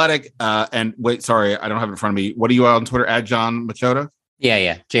The Athletic. And wait, sorry, I don't have it in front of me. What are you on Twitter? At Jon Machota?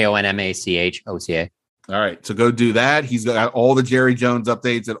 Yeah. JonMachota. All right. So go do that. He's got all the Jerry Jones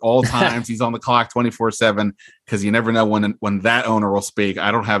updates at all times. He's on the clock 24/7 because you never know when that owner will speak.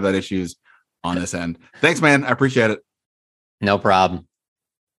 I don't have that issues on this end. Thanks, man. I appreciate it. No problem.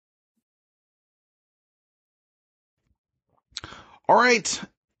 All right.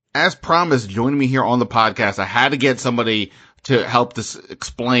 As promised, joining me here on the podcast, I had to get somebody to help us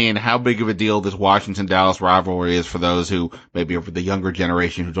explain how big of a deal this Washington-Dallas rivalry is for those who maybe are the younger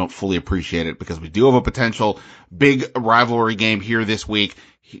generation who don't fully appreciate it, because we do have a potential big rivalry game here this week.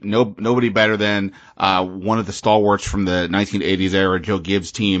 Nobody better than one of the stalwarts from the 1980s era, Joe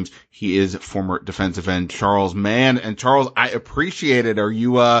Gibbs teams. He is former defensive end Charles Mann. And Charles, I appreciate it. Are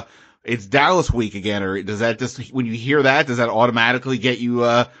you it's Dallas week again, or does that just, when you hear that, does that automatically get you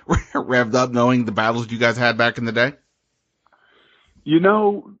revved up knowing the battles you guys had back in the day?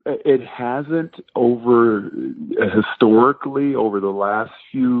 It hasn't historically over the last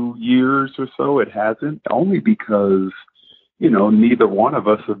few years or so. It hasn't, only because, neither one of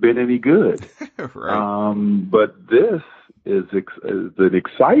us have been any good. Right. But this is an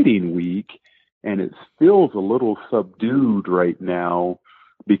exciting week, and it feels a little subdued right now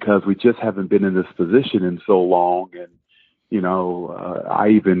because we just haven't been in this position in so long. And, I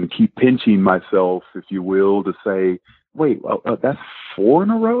even keep pinching myself, if you will, to say, wait, that's 4 in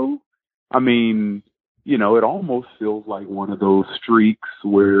a row? I mean, it almost feels like one of those streaks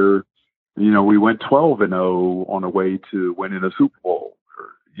where, we went 12-0 on the way to winning a Super Bowl,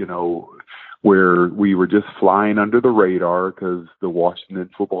 where we were just flying under the radar because the Washington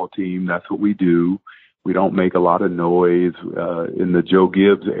football team, that's what we do. We don't make a lot of noise. In the Joe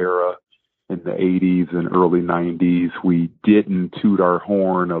Gibbs era in the 80s and early 90s, we didn't toot our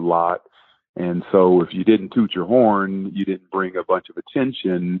horn a lot. And so if you didn't toot your horn, you didn't bring a bunch of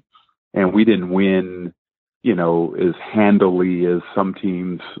attention, and we didn't win, as handily as some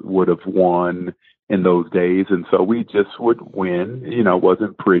teams would have won in those days. And so we just would win. It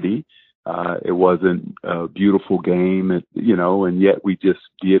wasn't pretty. It wasn't a beautiful game, and yet we just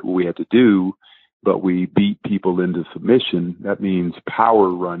did what we had to do, but we beat people into submission. That means power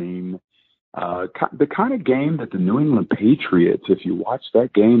running. The kind of game that the New England Patriots, if you watch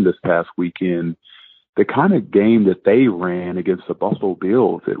that game this past weekend, the kind of game that they ran against the Buffalo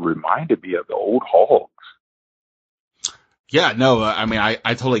Bills, it reminded me of the old Hogs. Yeah, no, I mean, I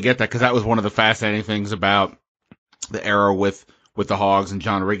totally get that, because that was one of the fascinating things about the era with the Hogs and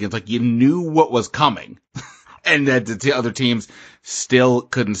John Riggins. Like, you knew what was coming, and that the other teams still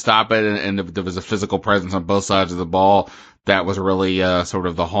couldn't stop it, and there was a physical presence on both sides of the ball that was really sort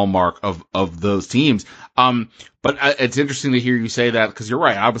of the hallmark of those teams. But it's interesting to hear you say that, because you're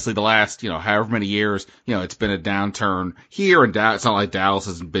right. Obviously, the last, however many years, it's been a downturn here, and it's not like Dallas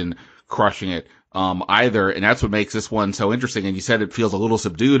hasn't been crushing it either, and that's what makes this one so interesting. And you said it feels a little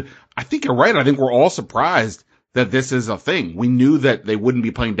subdued. I think you're right. I think we're all surprised that this is a thing. We knew that they wouldn't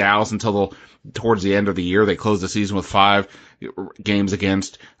be playing Dallas until towards the end of the year. They closed the season with 5 games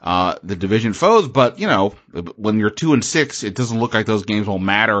against the division foes, but when you're 2-6, it doesn't look like those games will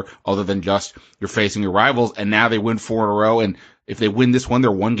matter, other than just you're facing your rivals. And now they win 4 in a row, and if they win this one, they're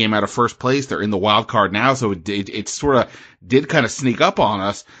 1 game out of first place. They're in the wild card now, so it sort of did kind of sneak up on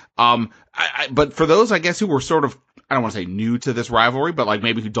us. But for those, I guess, who were sort of, I don't want to say new to this rivalry, but like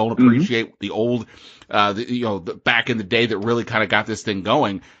maybe who don't appreciate the old, back in the day that really kind of got this thing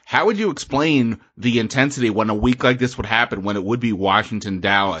going, how would you explain the intensity when a week like this would happen, when it would be Washington,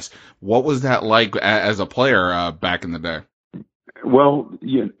 Dallas? What was that like as a player back in the day? Well,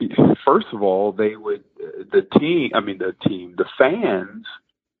 first of all, the fans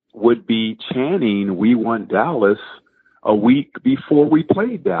would be chanting, "We want Dallas," a week before we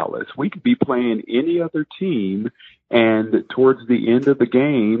played Dallas. We could be playing any other team, and towards the end of the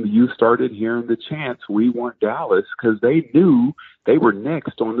game, you started hearing the chants, "We want Dallas," because they knew they were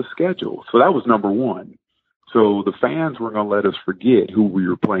next on the schedule. So that was number one. So the fans weren't going to let us forget who we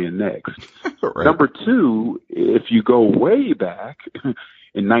were playing next. Right. Number two, if you go way back,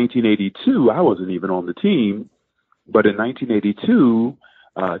 in 1982, I wasn't even on the team, but in 1982,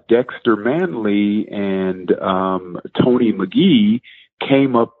 Dexter Manley and Tony McGee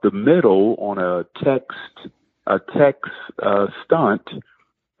came up the middle on a tex stunt.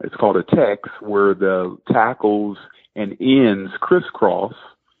 It's called a tex, where the tackles and ends crisscross.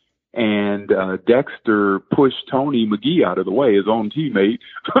 And Dexter pushed Tony McGee out of the way, his own teammate,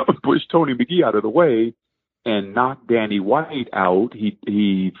 pushed Tony McGee out of the way and knocked Danny White out.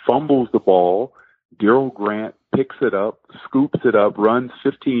 He fumbles the ball. Daryl Grant picks it up, scoops it up, runs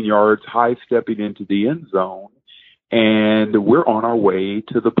 15 yards, high-stepping into the end zone, and we're on our way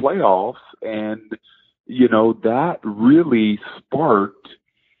to the playoffs. And, that really sparked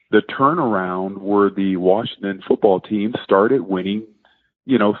the turnaround where the Washington football team started winning,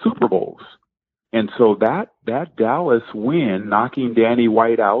 Super Bowls. And so that Dallas win, knocking Danny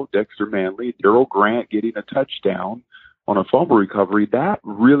White out, Dexter Manley, Daryl Grant getting a touchdown on a fumble recovery, that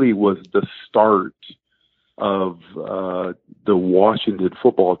really was the start of the Washington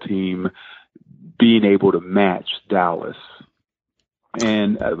football team being able to match Dallas.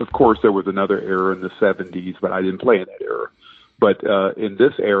 And of course, there was another era in the 70s, but I didn't play in that era. But in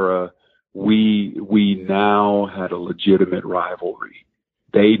this era, we now had a legitimate rivalry.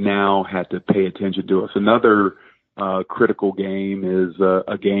 They now had to pay attention to us. Another critical game is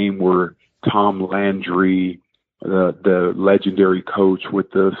a game where Tom Landry the legendary coach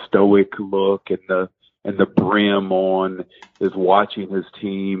with the stoic look and the brim on is watching his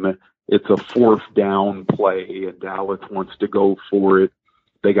team. It's a fourth down play, and Dallas wants to go for it.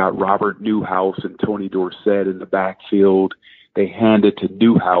 They got Robert Newhouse and Tony Dorsett in the backfield. They hand it to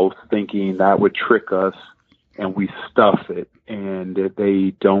Newhouse thinking that would trick us, and we stuff it, and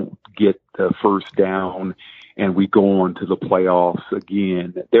they don't get the first down, and we go on to the playoffs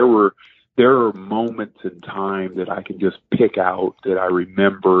again. There are moments in time that I can just pick out that I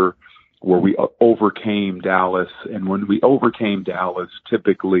remember where we overcame Dallas. And when we overcame Dallas,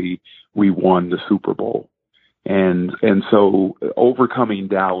 typically we won the Super Bowl. And so overcoming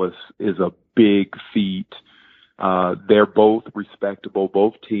Dallas is a big feat. They're both respectable.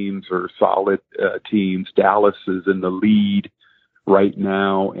 Both teams are solid teams. Dallas is in the lead right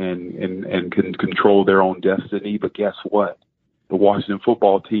now and can control their own destiny. But guess what? The Washington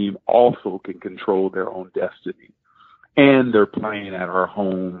football team also can control their own destiny. And they're playing at our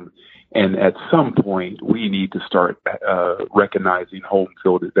home. And at some point, we need to start recognizing home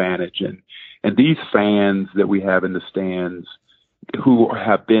field advantage. And these fans that we have in the stands who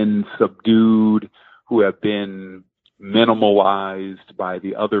have been subdued, who have been minimalized by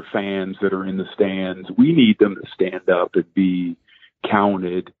the other fans that are in the stands, we need them to stand up and be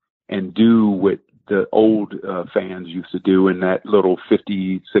counted and do what the old fans used to do in that little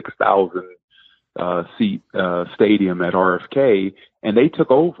 56,000 seat stadium at RFK, and they took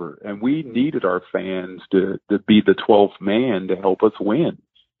over. And we needed our fans to be the 12th man to help us win.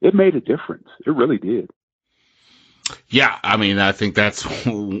 It made a difference. It really did. Yeah, I mean, I think that's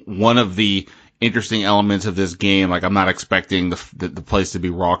one of the interesting elements of this game. Like, I'm not expecting the place to be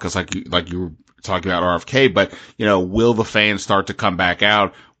raucous like you were talking about RFK, but will the fans start to come back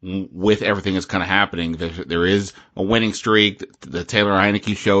out with everything that's kind of happening? There is a winning streak. The Taylor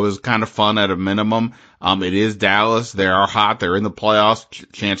Heineke show is kind of fun at a minimum. It is Dallas. They are hot. They're in the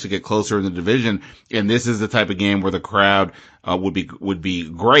playoffs, chance to get closer in the division. And this is the type of game where the crowd would be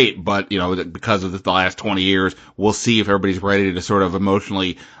great. But, because of the last 20 years, we'll see if everybody's ready to sort of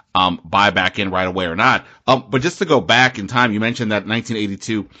emotionally buy back in right away or not. But just to go back in time, you mentioned that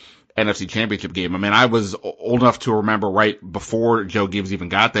 1982 NFC Championship game. I mean, I was old enough to remember right before Joe Gibbs even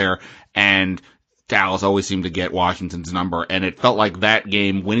got there, and Dallas always seemed to get Washington's number. And it felt like that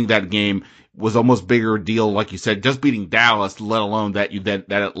game, winning that game, was almost bigger deal, like you said, just beating Dallas, let alone that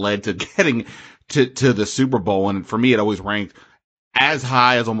it led to getting to the Super Bowl. And for me, it always ranked as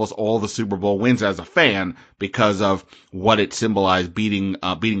high as almost all the Super Bowl wins as a fan because of what it symbolized, beating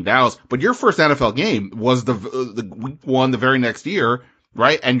Dallas. But your first NFL game was the week one the very next year,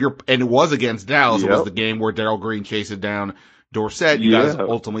 right? And it was against Dallas. Yep. It was the game where Darrell Green chases down Dorsett. You guys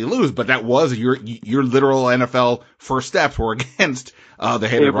ultimately lose, but that was your literal NFL first steps were against the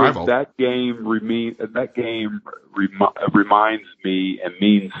hated rival. That game reminds me and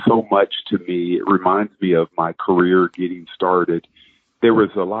means so much to me. It reminds me of my career getting started. There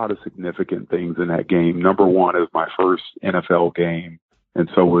was a lot of significant things in that game. Number one, it was my first NFL game, and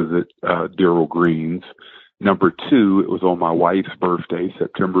so was it Darrell Green's. Number two, it was on my wife's birthday,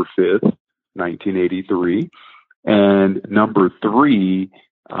 September 5th, 1983. And number three,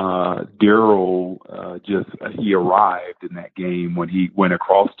 Darrell he arrived in that game when he went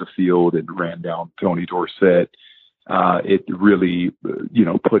across the field and ran down Tony Dorsett. It really,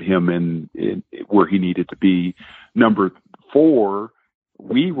 put him in where he needed to be. Number four,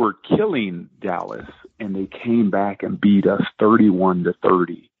 we were killing Dallas, and they came back and beat us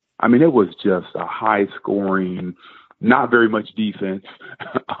 31-30. I mean, it was just a high-scoring, not very much defense,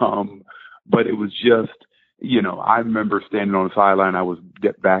 but it was just, I remember standing on the sideline. I was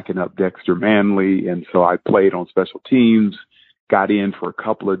backing up Dexter Manley, and so I played on special teams, got in for a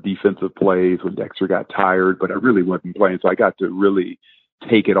couple of defensive plays when Dexter got tired, but I really wasn't playing, so I got to really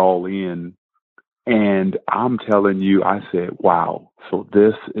take it all in. And I'm telling you, I said, wow, so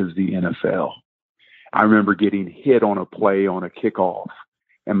this is the NFL. I remember getting hit on a play on a kickoff,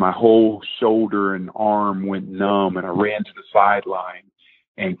 and my whole shoulder and arm went numb, and I ran to the sideline,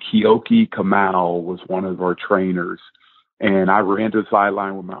 and Keoki Kamau was one of our trainers, and I ran to the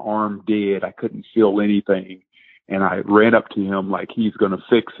sideline with my arm dead. I couldn't feel anything, and I ran up to him like he's going to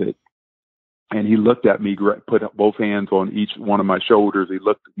fix it, and he looked at me, put both hands on each one of my shoulders. He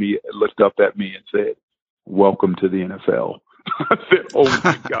looked up at me and said, "Welcome to the NFL." I said, "Oh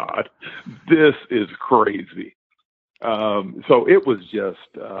my God, this is crazy." So it was just,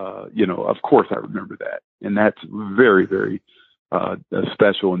 of course I remember that. And that's very, very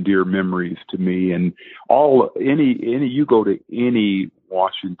special and dear memories to me. And you go to any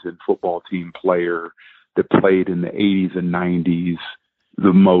Washington football team player that played in the 80s and 90s,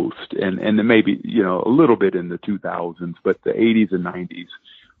 the most, and then maybe, a little bit in the 2000s, but the 80s and 90s,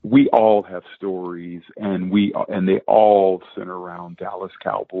 we all have stories, and they all center around Dallas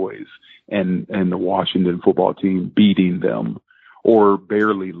Cowboys and the Washington football team beating them, or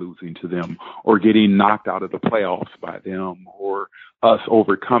barely losing to them, or getting knocked out of the playoffs by them, or us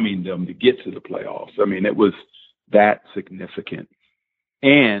overcoming them to get to the playoffs. I mean, it was that significant.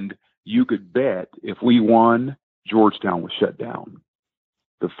 And you could bet if we won, Georgetown was shut down.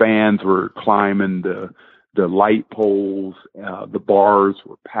 The fans were climbing the light poles, the bars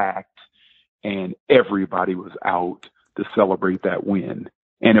were packed, and everybody was out to celebrate that win.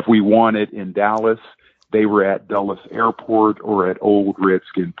 And if we won it in Dallas, they were at Dulles Airport or at Old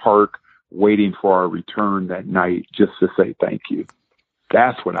Redskin Park waiting for our return that night just to say thank you.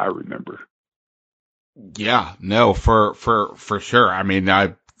 That's what I remember. Yeah, no, for sure. I mean,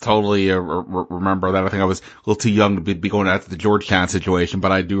 I totally remember that. I think I was a little too young to be going after the Georgetown situation,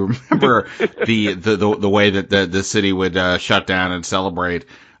 but I do remember the way that the city would shut down and celebrate.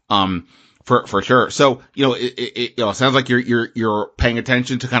 For sure. So, it sounds like you're paying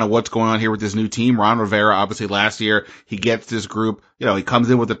attention to kind of what's going on here with this new team. Ron Rivera, obviously last year, he gets this group, he comes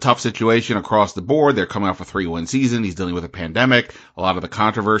in with a tough situation across the board. They're coming off a 3-win season. He's dealing with a pandemic, a lot of the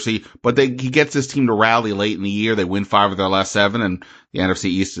controversy, but he gets this team to rally late in the year. They win 5 of their last 7, and the NFC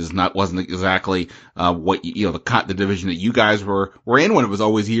East wasn't exactly, what, the division that you guys were in when it was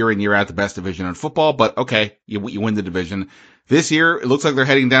always year in, year out the best division in football, but okay, you win the division. This year, it looks like they're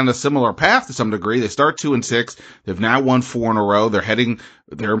heading down a similar path to some degree. They start 2-6. They've now won 4 in a row.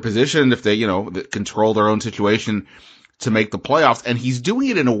 They're in position, if they, control their own situation, to make the playoffs. And he's doing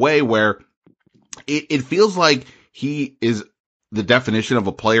it in a way where it feels like he is the definition of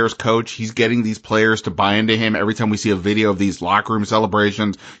a player's coach. He's getting these players to buy into him. Every time we see a video of these locker room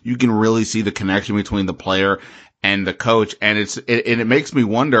celebrations, you can really see the connection between the player and the coach. And it makes me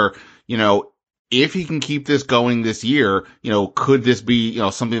wonder, if he can keep this going this year, could this be,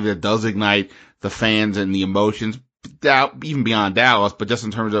 something that does ignite the fans and the emotions, even beyond Dallas, but just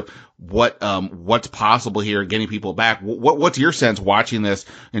in terms of what's possible here, getting people back? What's your sense watching this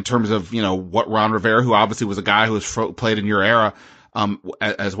in terms of, what Ron Rivera, who obviously was a guy who has played in your era,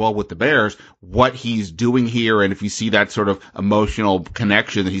 as well with the Bears, what he's doing here, and if you see that sort of emotional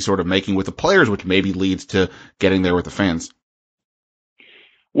connection that he's sort of making with the players, which maybe leads to getting there with the fans?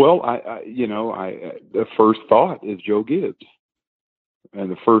 Well, the first thought is Joe Gibbs,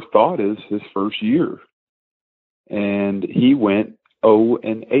 and the first thought is his first year, and he went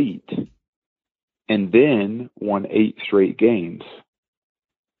 0-8, and then won 8 straight games.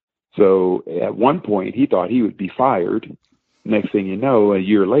 So at one point he thought he would be fired. Next thing you know, a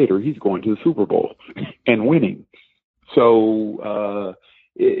year later, he's going to the Super Bowl and winning. So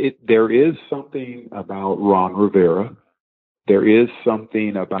there is something about Ron Rivera. There is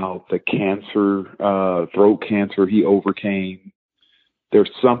something about the cancer, throat cancer he overcame. There's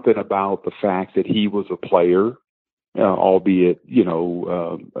something about the fact that he was a player, albeit,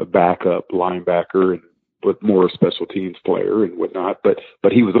 a backup linebacker, but more a special teams player and whatnot. But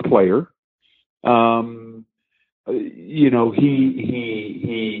he was a player. He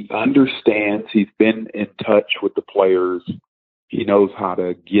understands. He's been in touch with the players. He knows how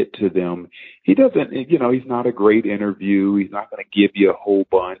to get to them. He doesn't, he's not a great interview. He's not going to give you a whole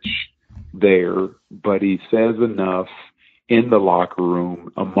bunch there, but he says enough in the locker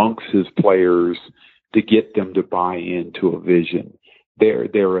room amongst his players to get them to buy into a vision. They're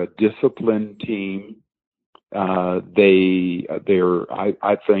a disciplined team. I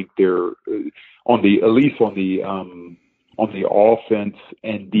think they're on the offense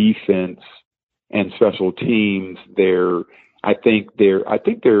and defense and special teams. I think they're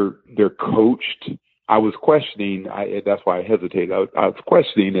coached. I was questioning. That's why I hesitated. I was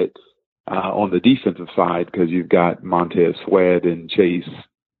questioning it on the defensive side because you've got Montez Sweat and Chase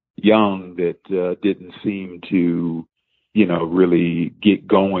Young that didn't seem to, really get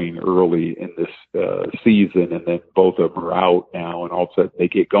going early in this season, and then both of them are out now, and all of a sudden they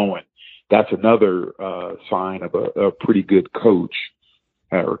get going. That's another sign of a pretty good coach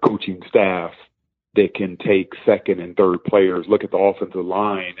or coaching staff that can take second and third players. Look at the offensive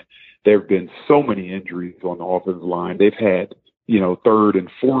line. There have been so many injuries on the offensive line. They've had, third and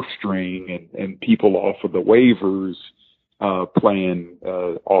fourth string and people off of the waivers playing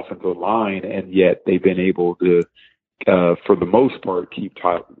offensive line, and yet they've been able to, for the most part, keep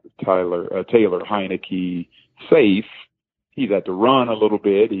Taylor Heineke safe. He's had to run a little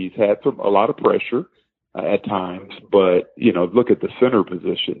bit. He's had a lot of pressure at times, but look at the center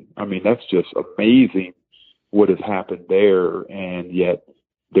position. I mean, that's just amazing what has happened there, and yet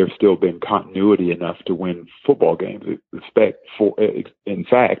there's still been continuity enough to win football games. In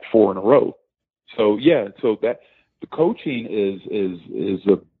fact, 4 in a row. So so that the coaching is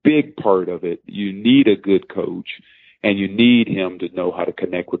a big part of it. You need a good coach, and you need him to know how to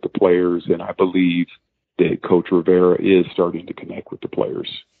connect with the players. And I believe that Coach Rivera is starting to connect with the players.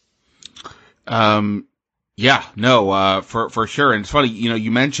 For sure. And it's funny,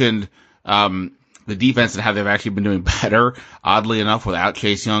 you mentioned the defense and how they've actually been doing better, oddly enough, without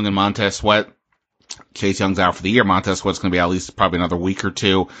Chase Young and Montez Sweat. Chase Young's out for the year. Montez Sweat's going to be at least probably another week or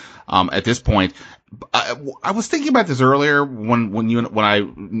two at this point. I was thinking about this earlier when I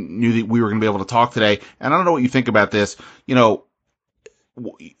knew that we were going to be able to talk today, and I don't know what you think about this.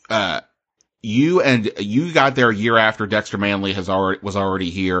 You got there a year after Dexter Manley was already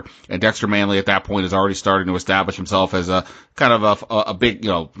here, and Dexter Manley at that point is already starting to establish himself as a kind of a big,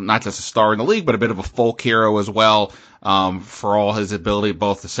 not just a star in the league, but a bit of a folk hero as well, for all his ability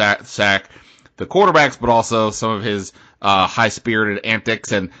both to sack the quarterbacks, but also some of his high-spirited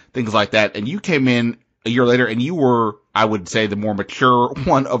antics and things like that. And you came in a year later, and you were, I would say, the more mature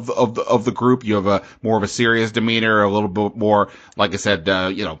one of the group. You have more of a serious demeanor, a little bit more, like I said,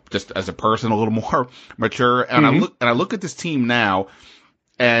 just as a person, a little more mature. And I look at this team now,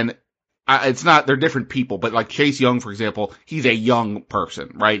 and it's not, they're different people, but like Chase Young, for example, he's a young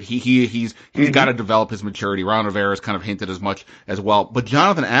person, right? He's got to develop his maturity. Ron Rivera has kind of hinted as much as well. But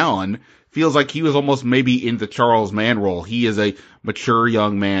Jonathan Allen feels like he was almost maybe in the Charles Mann role. He is a mature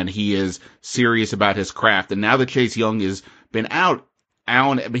young man. He is serious about his craft. And now that Chase Young has been out,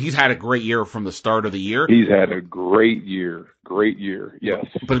 Allen, he's had a great year from the start of the year. He's had a great year, yes.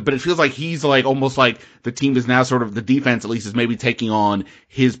 But it feels like he's like almost like the team is now sort of, the defense at least is maybe taking on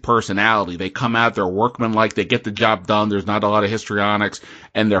his personality. They come out, they're workmanlike, they get the job done. There's not a lot of histrionics,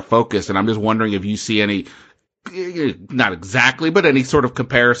 and they're focused. And I'm just wondering if you see any, not exactly, but any sort of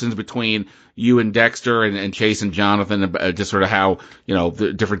comparisons between you and Dexter and Chase and Jonathan, just sort of how,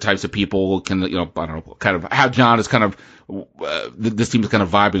 the different types of people can, I don't know, kind of how John is kind of, this team is kind of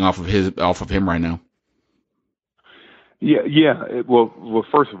vibing off of him right now. Yeah. Well,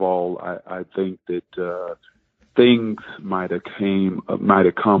 first of all, I think that, things might have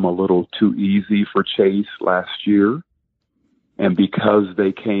come a little too easy for Chase last year. And because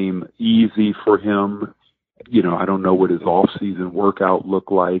they came easy for him, I don't know what his off-season workout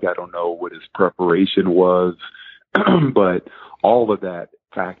looked like. I don't know what his preparation was, but all of that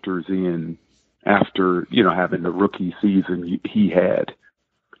factors in after, having the rookie season he had.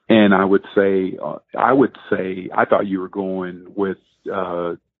 And I would say, I thought you were going with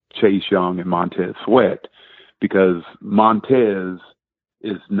Chase Young and Montez Sweat, because Montez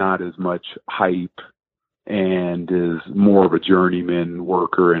is not as much hype and is more of a journeyman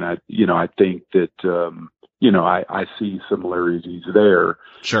worker. And I think that, I see similarities there.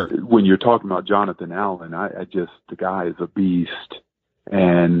 Sure. When you're talking about Jonathan Allen, the guy is a beast,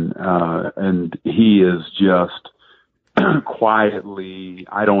 and he is just quietly,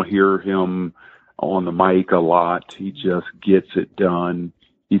 I don't hear him on the mic a lot. He just gets it done.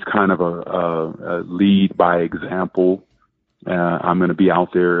 He's kind of a lead by example. I'm going to be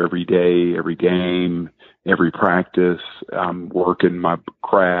out there every day, every game, every practice. I'm working my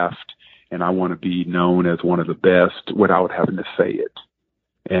craft, and I want to be known as one of the best without having to say it.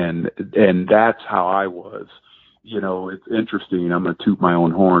 And that's how I was. It's interesting. I'm going to toot my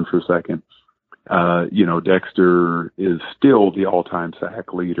own horn for a second. Dexter is still the all-time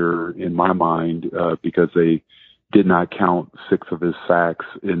sack leader in my mind, because they did not count 6 of his sacks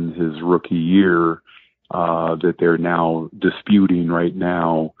in his rookie year, that they're now disputing right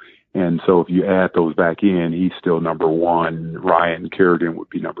now. And so if you add those back in, he's still number 1. Ryan Kerrigan would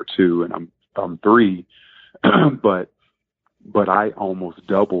be number 2, and I'm 3. but I almost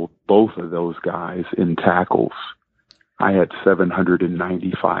doubled both of those guys in tackles. I had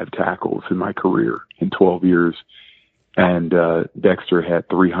 795 tackles in my career in 12 years. And Dexter had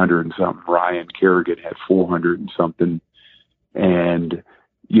 300 and something. Ryan Kerrigan had 400 and something. And,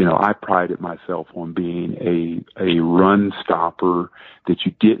 I prided myself on being a run stopper that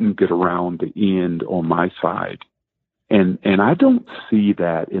you didn't get around the end on my side. And I don't see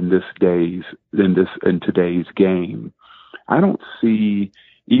that in today's game. I don't see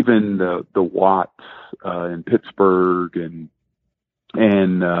even the Watts in Pittsburgh and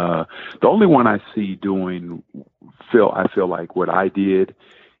the only one I see doing I feel like what I did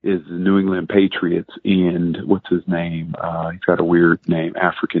is the New England Patriots and what's his name? He's got a weird name,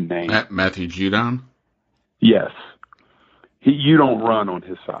 African name. Matthew Judon? Yes. You don't run on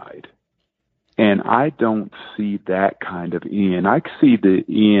his side. And I don't see that kind of end. I see the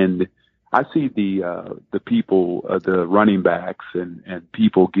end. I see the people, the running backs and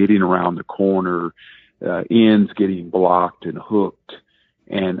people getting around the corner, ends getting blocked and hooked.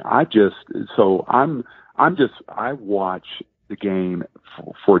 And I watch the game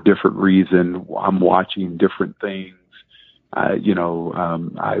for a different reason. I'm watching different things. I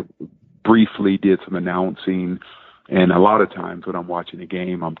briefly did some announcing, and a lot of times when I'm watching a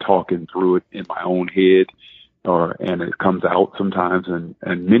game, I'm talking through it in my own head, and it comes out sometimes, and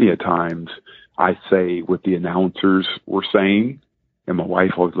many a times I say what the announcers were saying, and my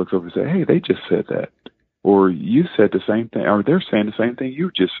wife always looks over and says, "Hey, they just said that," or "You said the same thing," or "They're saying the same thing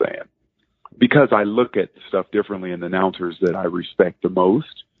you just saying," because I look at stuff differently in the announcers that I respect the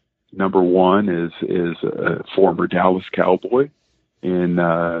most. Number one is a former Dallas Cowboy in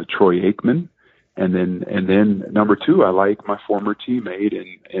Troy Aikman, and then number two, I like my former teammate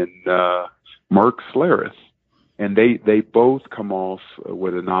in Mark Schlereth. And they both come off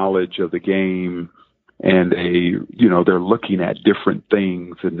with a knowledge of the game, and they're looking at different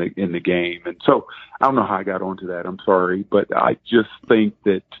things in the game. And so I don't know how I got onto that. I'm sorry, but I just think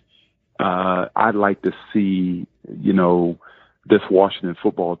that I'd like to see this Washington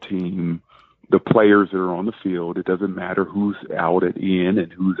football team, the players that are on the field. It doesn't matter who's out at end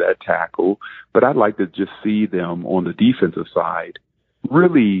and who's at tackle, but I'd like to just see them on the defensive side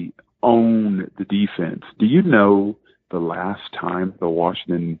really own the defense. Do you know the last time the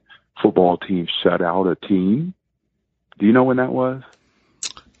Washington football team shut out a team? Do you know when that was?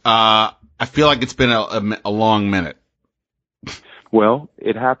 I feel like it's been a long minute. Well,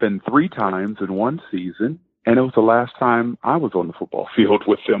 it happened 3 times in one season, and it was the last time I was on the football field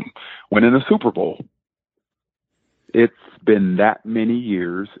with them winning a Super Bowl. It's been that many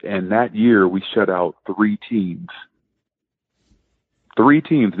years, and that year we shut out 3 teams. 3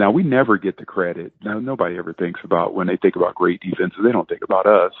 teams. Now, we never get the credit. Now, nobody ever thinks about, when they think about great defenses, they don't think about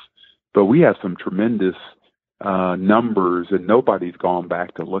us. But we have some tremendous numbers, and nobody's gone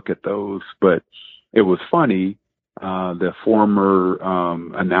back to look at those. But it was funny. The former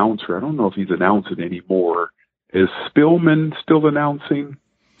announcer, I don't know if he's announcing anymore, is Spillman still announcing?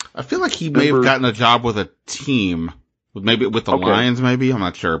 I feel like he may have gotten a job with a team. Maybe with the Lions, maybe? I'm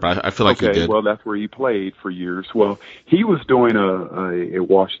not sure, but I feel like he did. Well, that's where he played for years. Well, he was doing a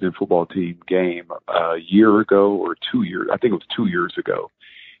Washington football team game a year ago or 2 years. I think it was 2 years ago.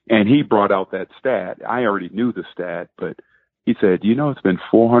 And he brought out that stat. I already knew the stat, but he said, it's been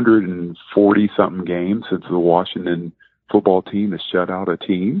 440-something games since the Washington football team has shut out a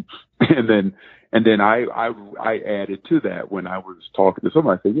team. And then I added to that when I was talking to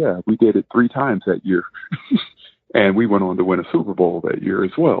somebody. I said, yeah, we did it 3 times that year. And we went on to win a Super Bowl that year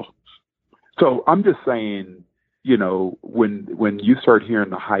as well. So I'm just saying, when you start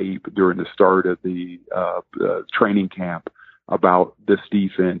hearing the hype during the start of the training camp about this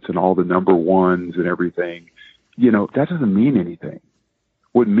defense and all the number ones and everything, that doesn't mean anything.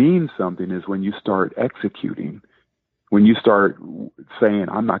 What means something is when you start executing, when you start saying,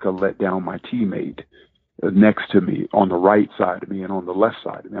 I'm not going to let down my teammate next to me on the right side of me and on the left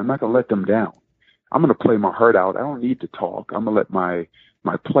side of me. I'm not going to let them down. I'm going to play my heart out. I don't need to talk. I'm going to let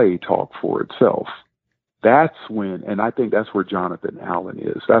my play talk for itself. That's when, and I think that's where Jonathan Allen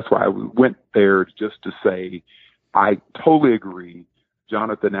is. That's why I went there, just to say, I totally agree.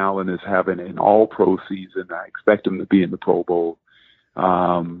 Jonathan Allen is having an all-pro season. I expect him to be in the Pro Bowl.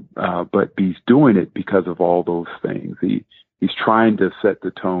 But he's doing it because of all those things. He's trying to set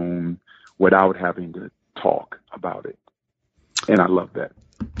the tone without having to talk about it. And I love that.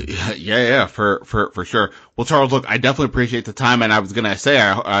 Yeah, for sure. Well, Charles, look, I definitely appreciate the time, and I was gonna say,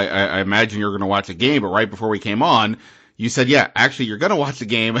 I imagine you're gonna watch the game, but right before we came on, you said, yeah, actually, you're gonna watch the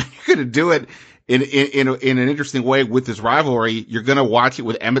game, and you're gonna do it in an interesting way with this rivalry. You're gonna watch it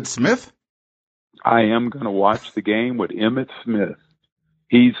with Emmitt Smith. I am gonna watch the game with Emmitt Smith.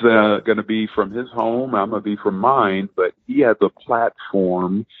 He's gonna be from his home. I'm gonna be from mine, but he has a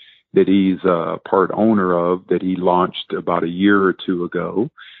platform that he's part owner of, that he launched about a year or 2 ago,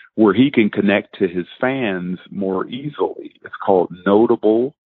 where he can connect to his fans more easily. It's called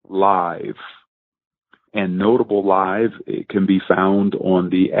Notable Live. And Notable Live, it can be found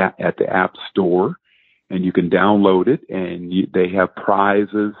at the App Store, and you can download it, and they have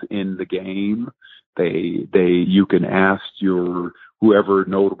prizes in the game. You can ask whoever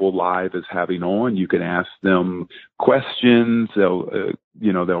Notable Live is having on, you can ask them questions.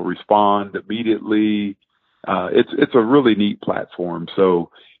 They'll respond immediately. It's a really neat platform. So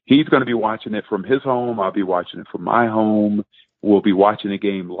he's going to be watching it from his home. I'll be watching it from my home. We'll be watching the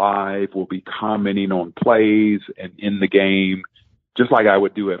game live. We'll be commenting on plays and in the game, just like I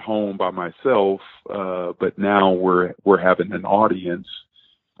would do at home by myself. But now we're having an audience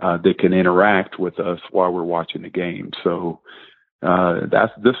that can interact with us while we're watching the game. So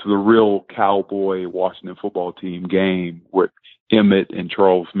this is a real Cowboy-Washington football team game with Emmett and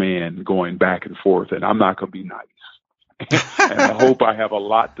Charles Mann going back and forth, and I'm not going to be nice. And I hope I have a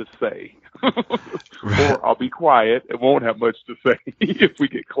lot to say. Or I'll be quiet and won't have much to say if we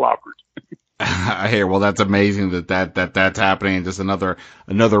get clobbered. I hear. Well, that's amazing that's happening, and just another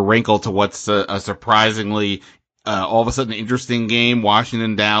wrinkle to what's a surprisingly all of a sudden interesting game.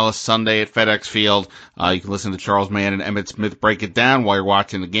 Washington, Dallas, Sunday at FedEx Field. You can listen to Charles Mann and Emmett Smith break it down while you're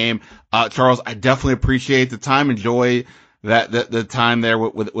watching the game. Charles, I definitely appreciate the time. Enjoy the time there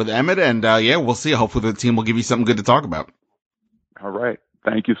with Emmett, and we'll see. Hopefully the team will give you something good to talk about. All right.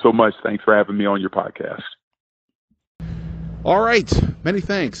 Thank you so much. Thanks for having me on your podcast. All right. Many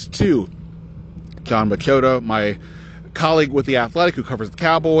thanks to Jon Machota, my colleague with The Athletic who covers the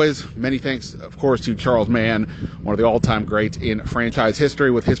Cowboys. Many thanks, of course, to Charles Mann, one of the all-time greats in franchise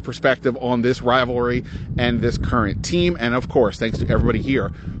history, with his perspective on this rivalry and this current team. And, of course, thanks to everybody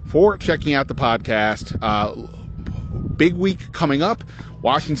here for checking out the podcast. Big week coming up.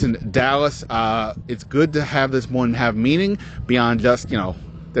 Washington, Dallas. It's good to have this one have meaning beyond just, they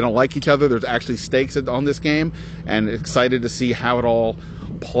don't like each other. There's actually stakes on this game, and excited to see how it all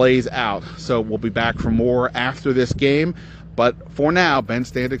plays out. So we'll be back for more after this game. But for now, Ben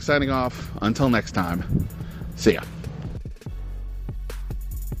Standig signing off. Until next time, see ya.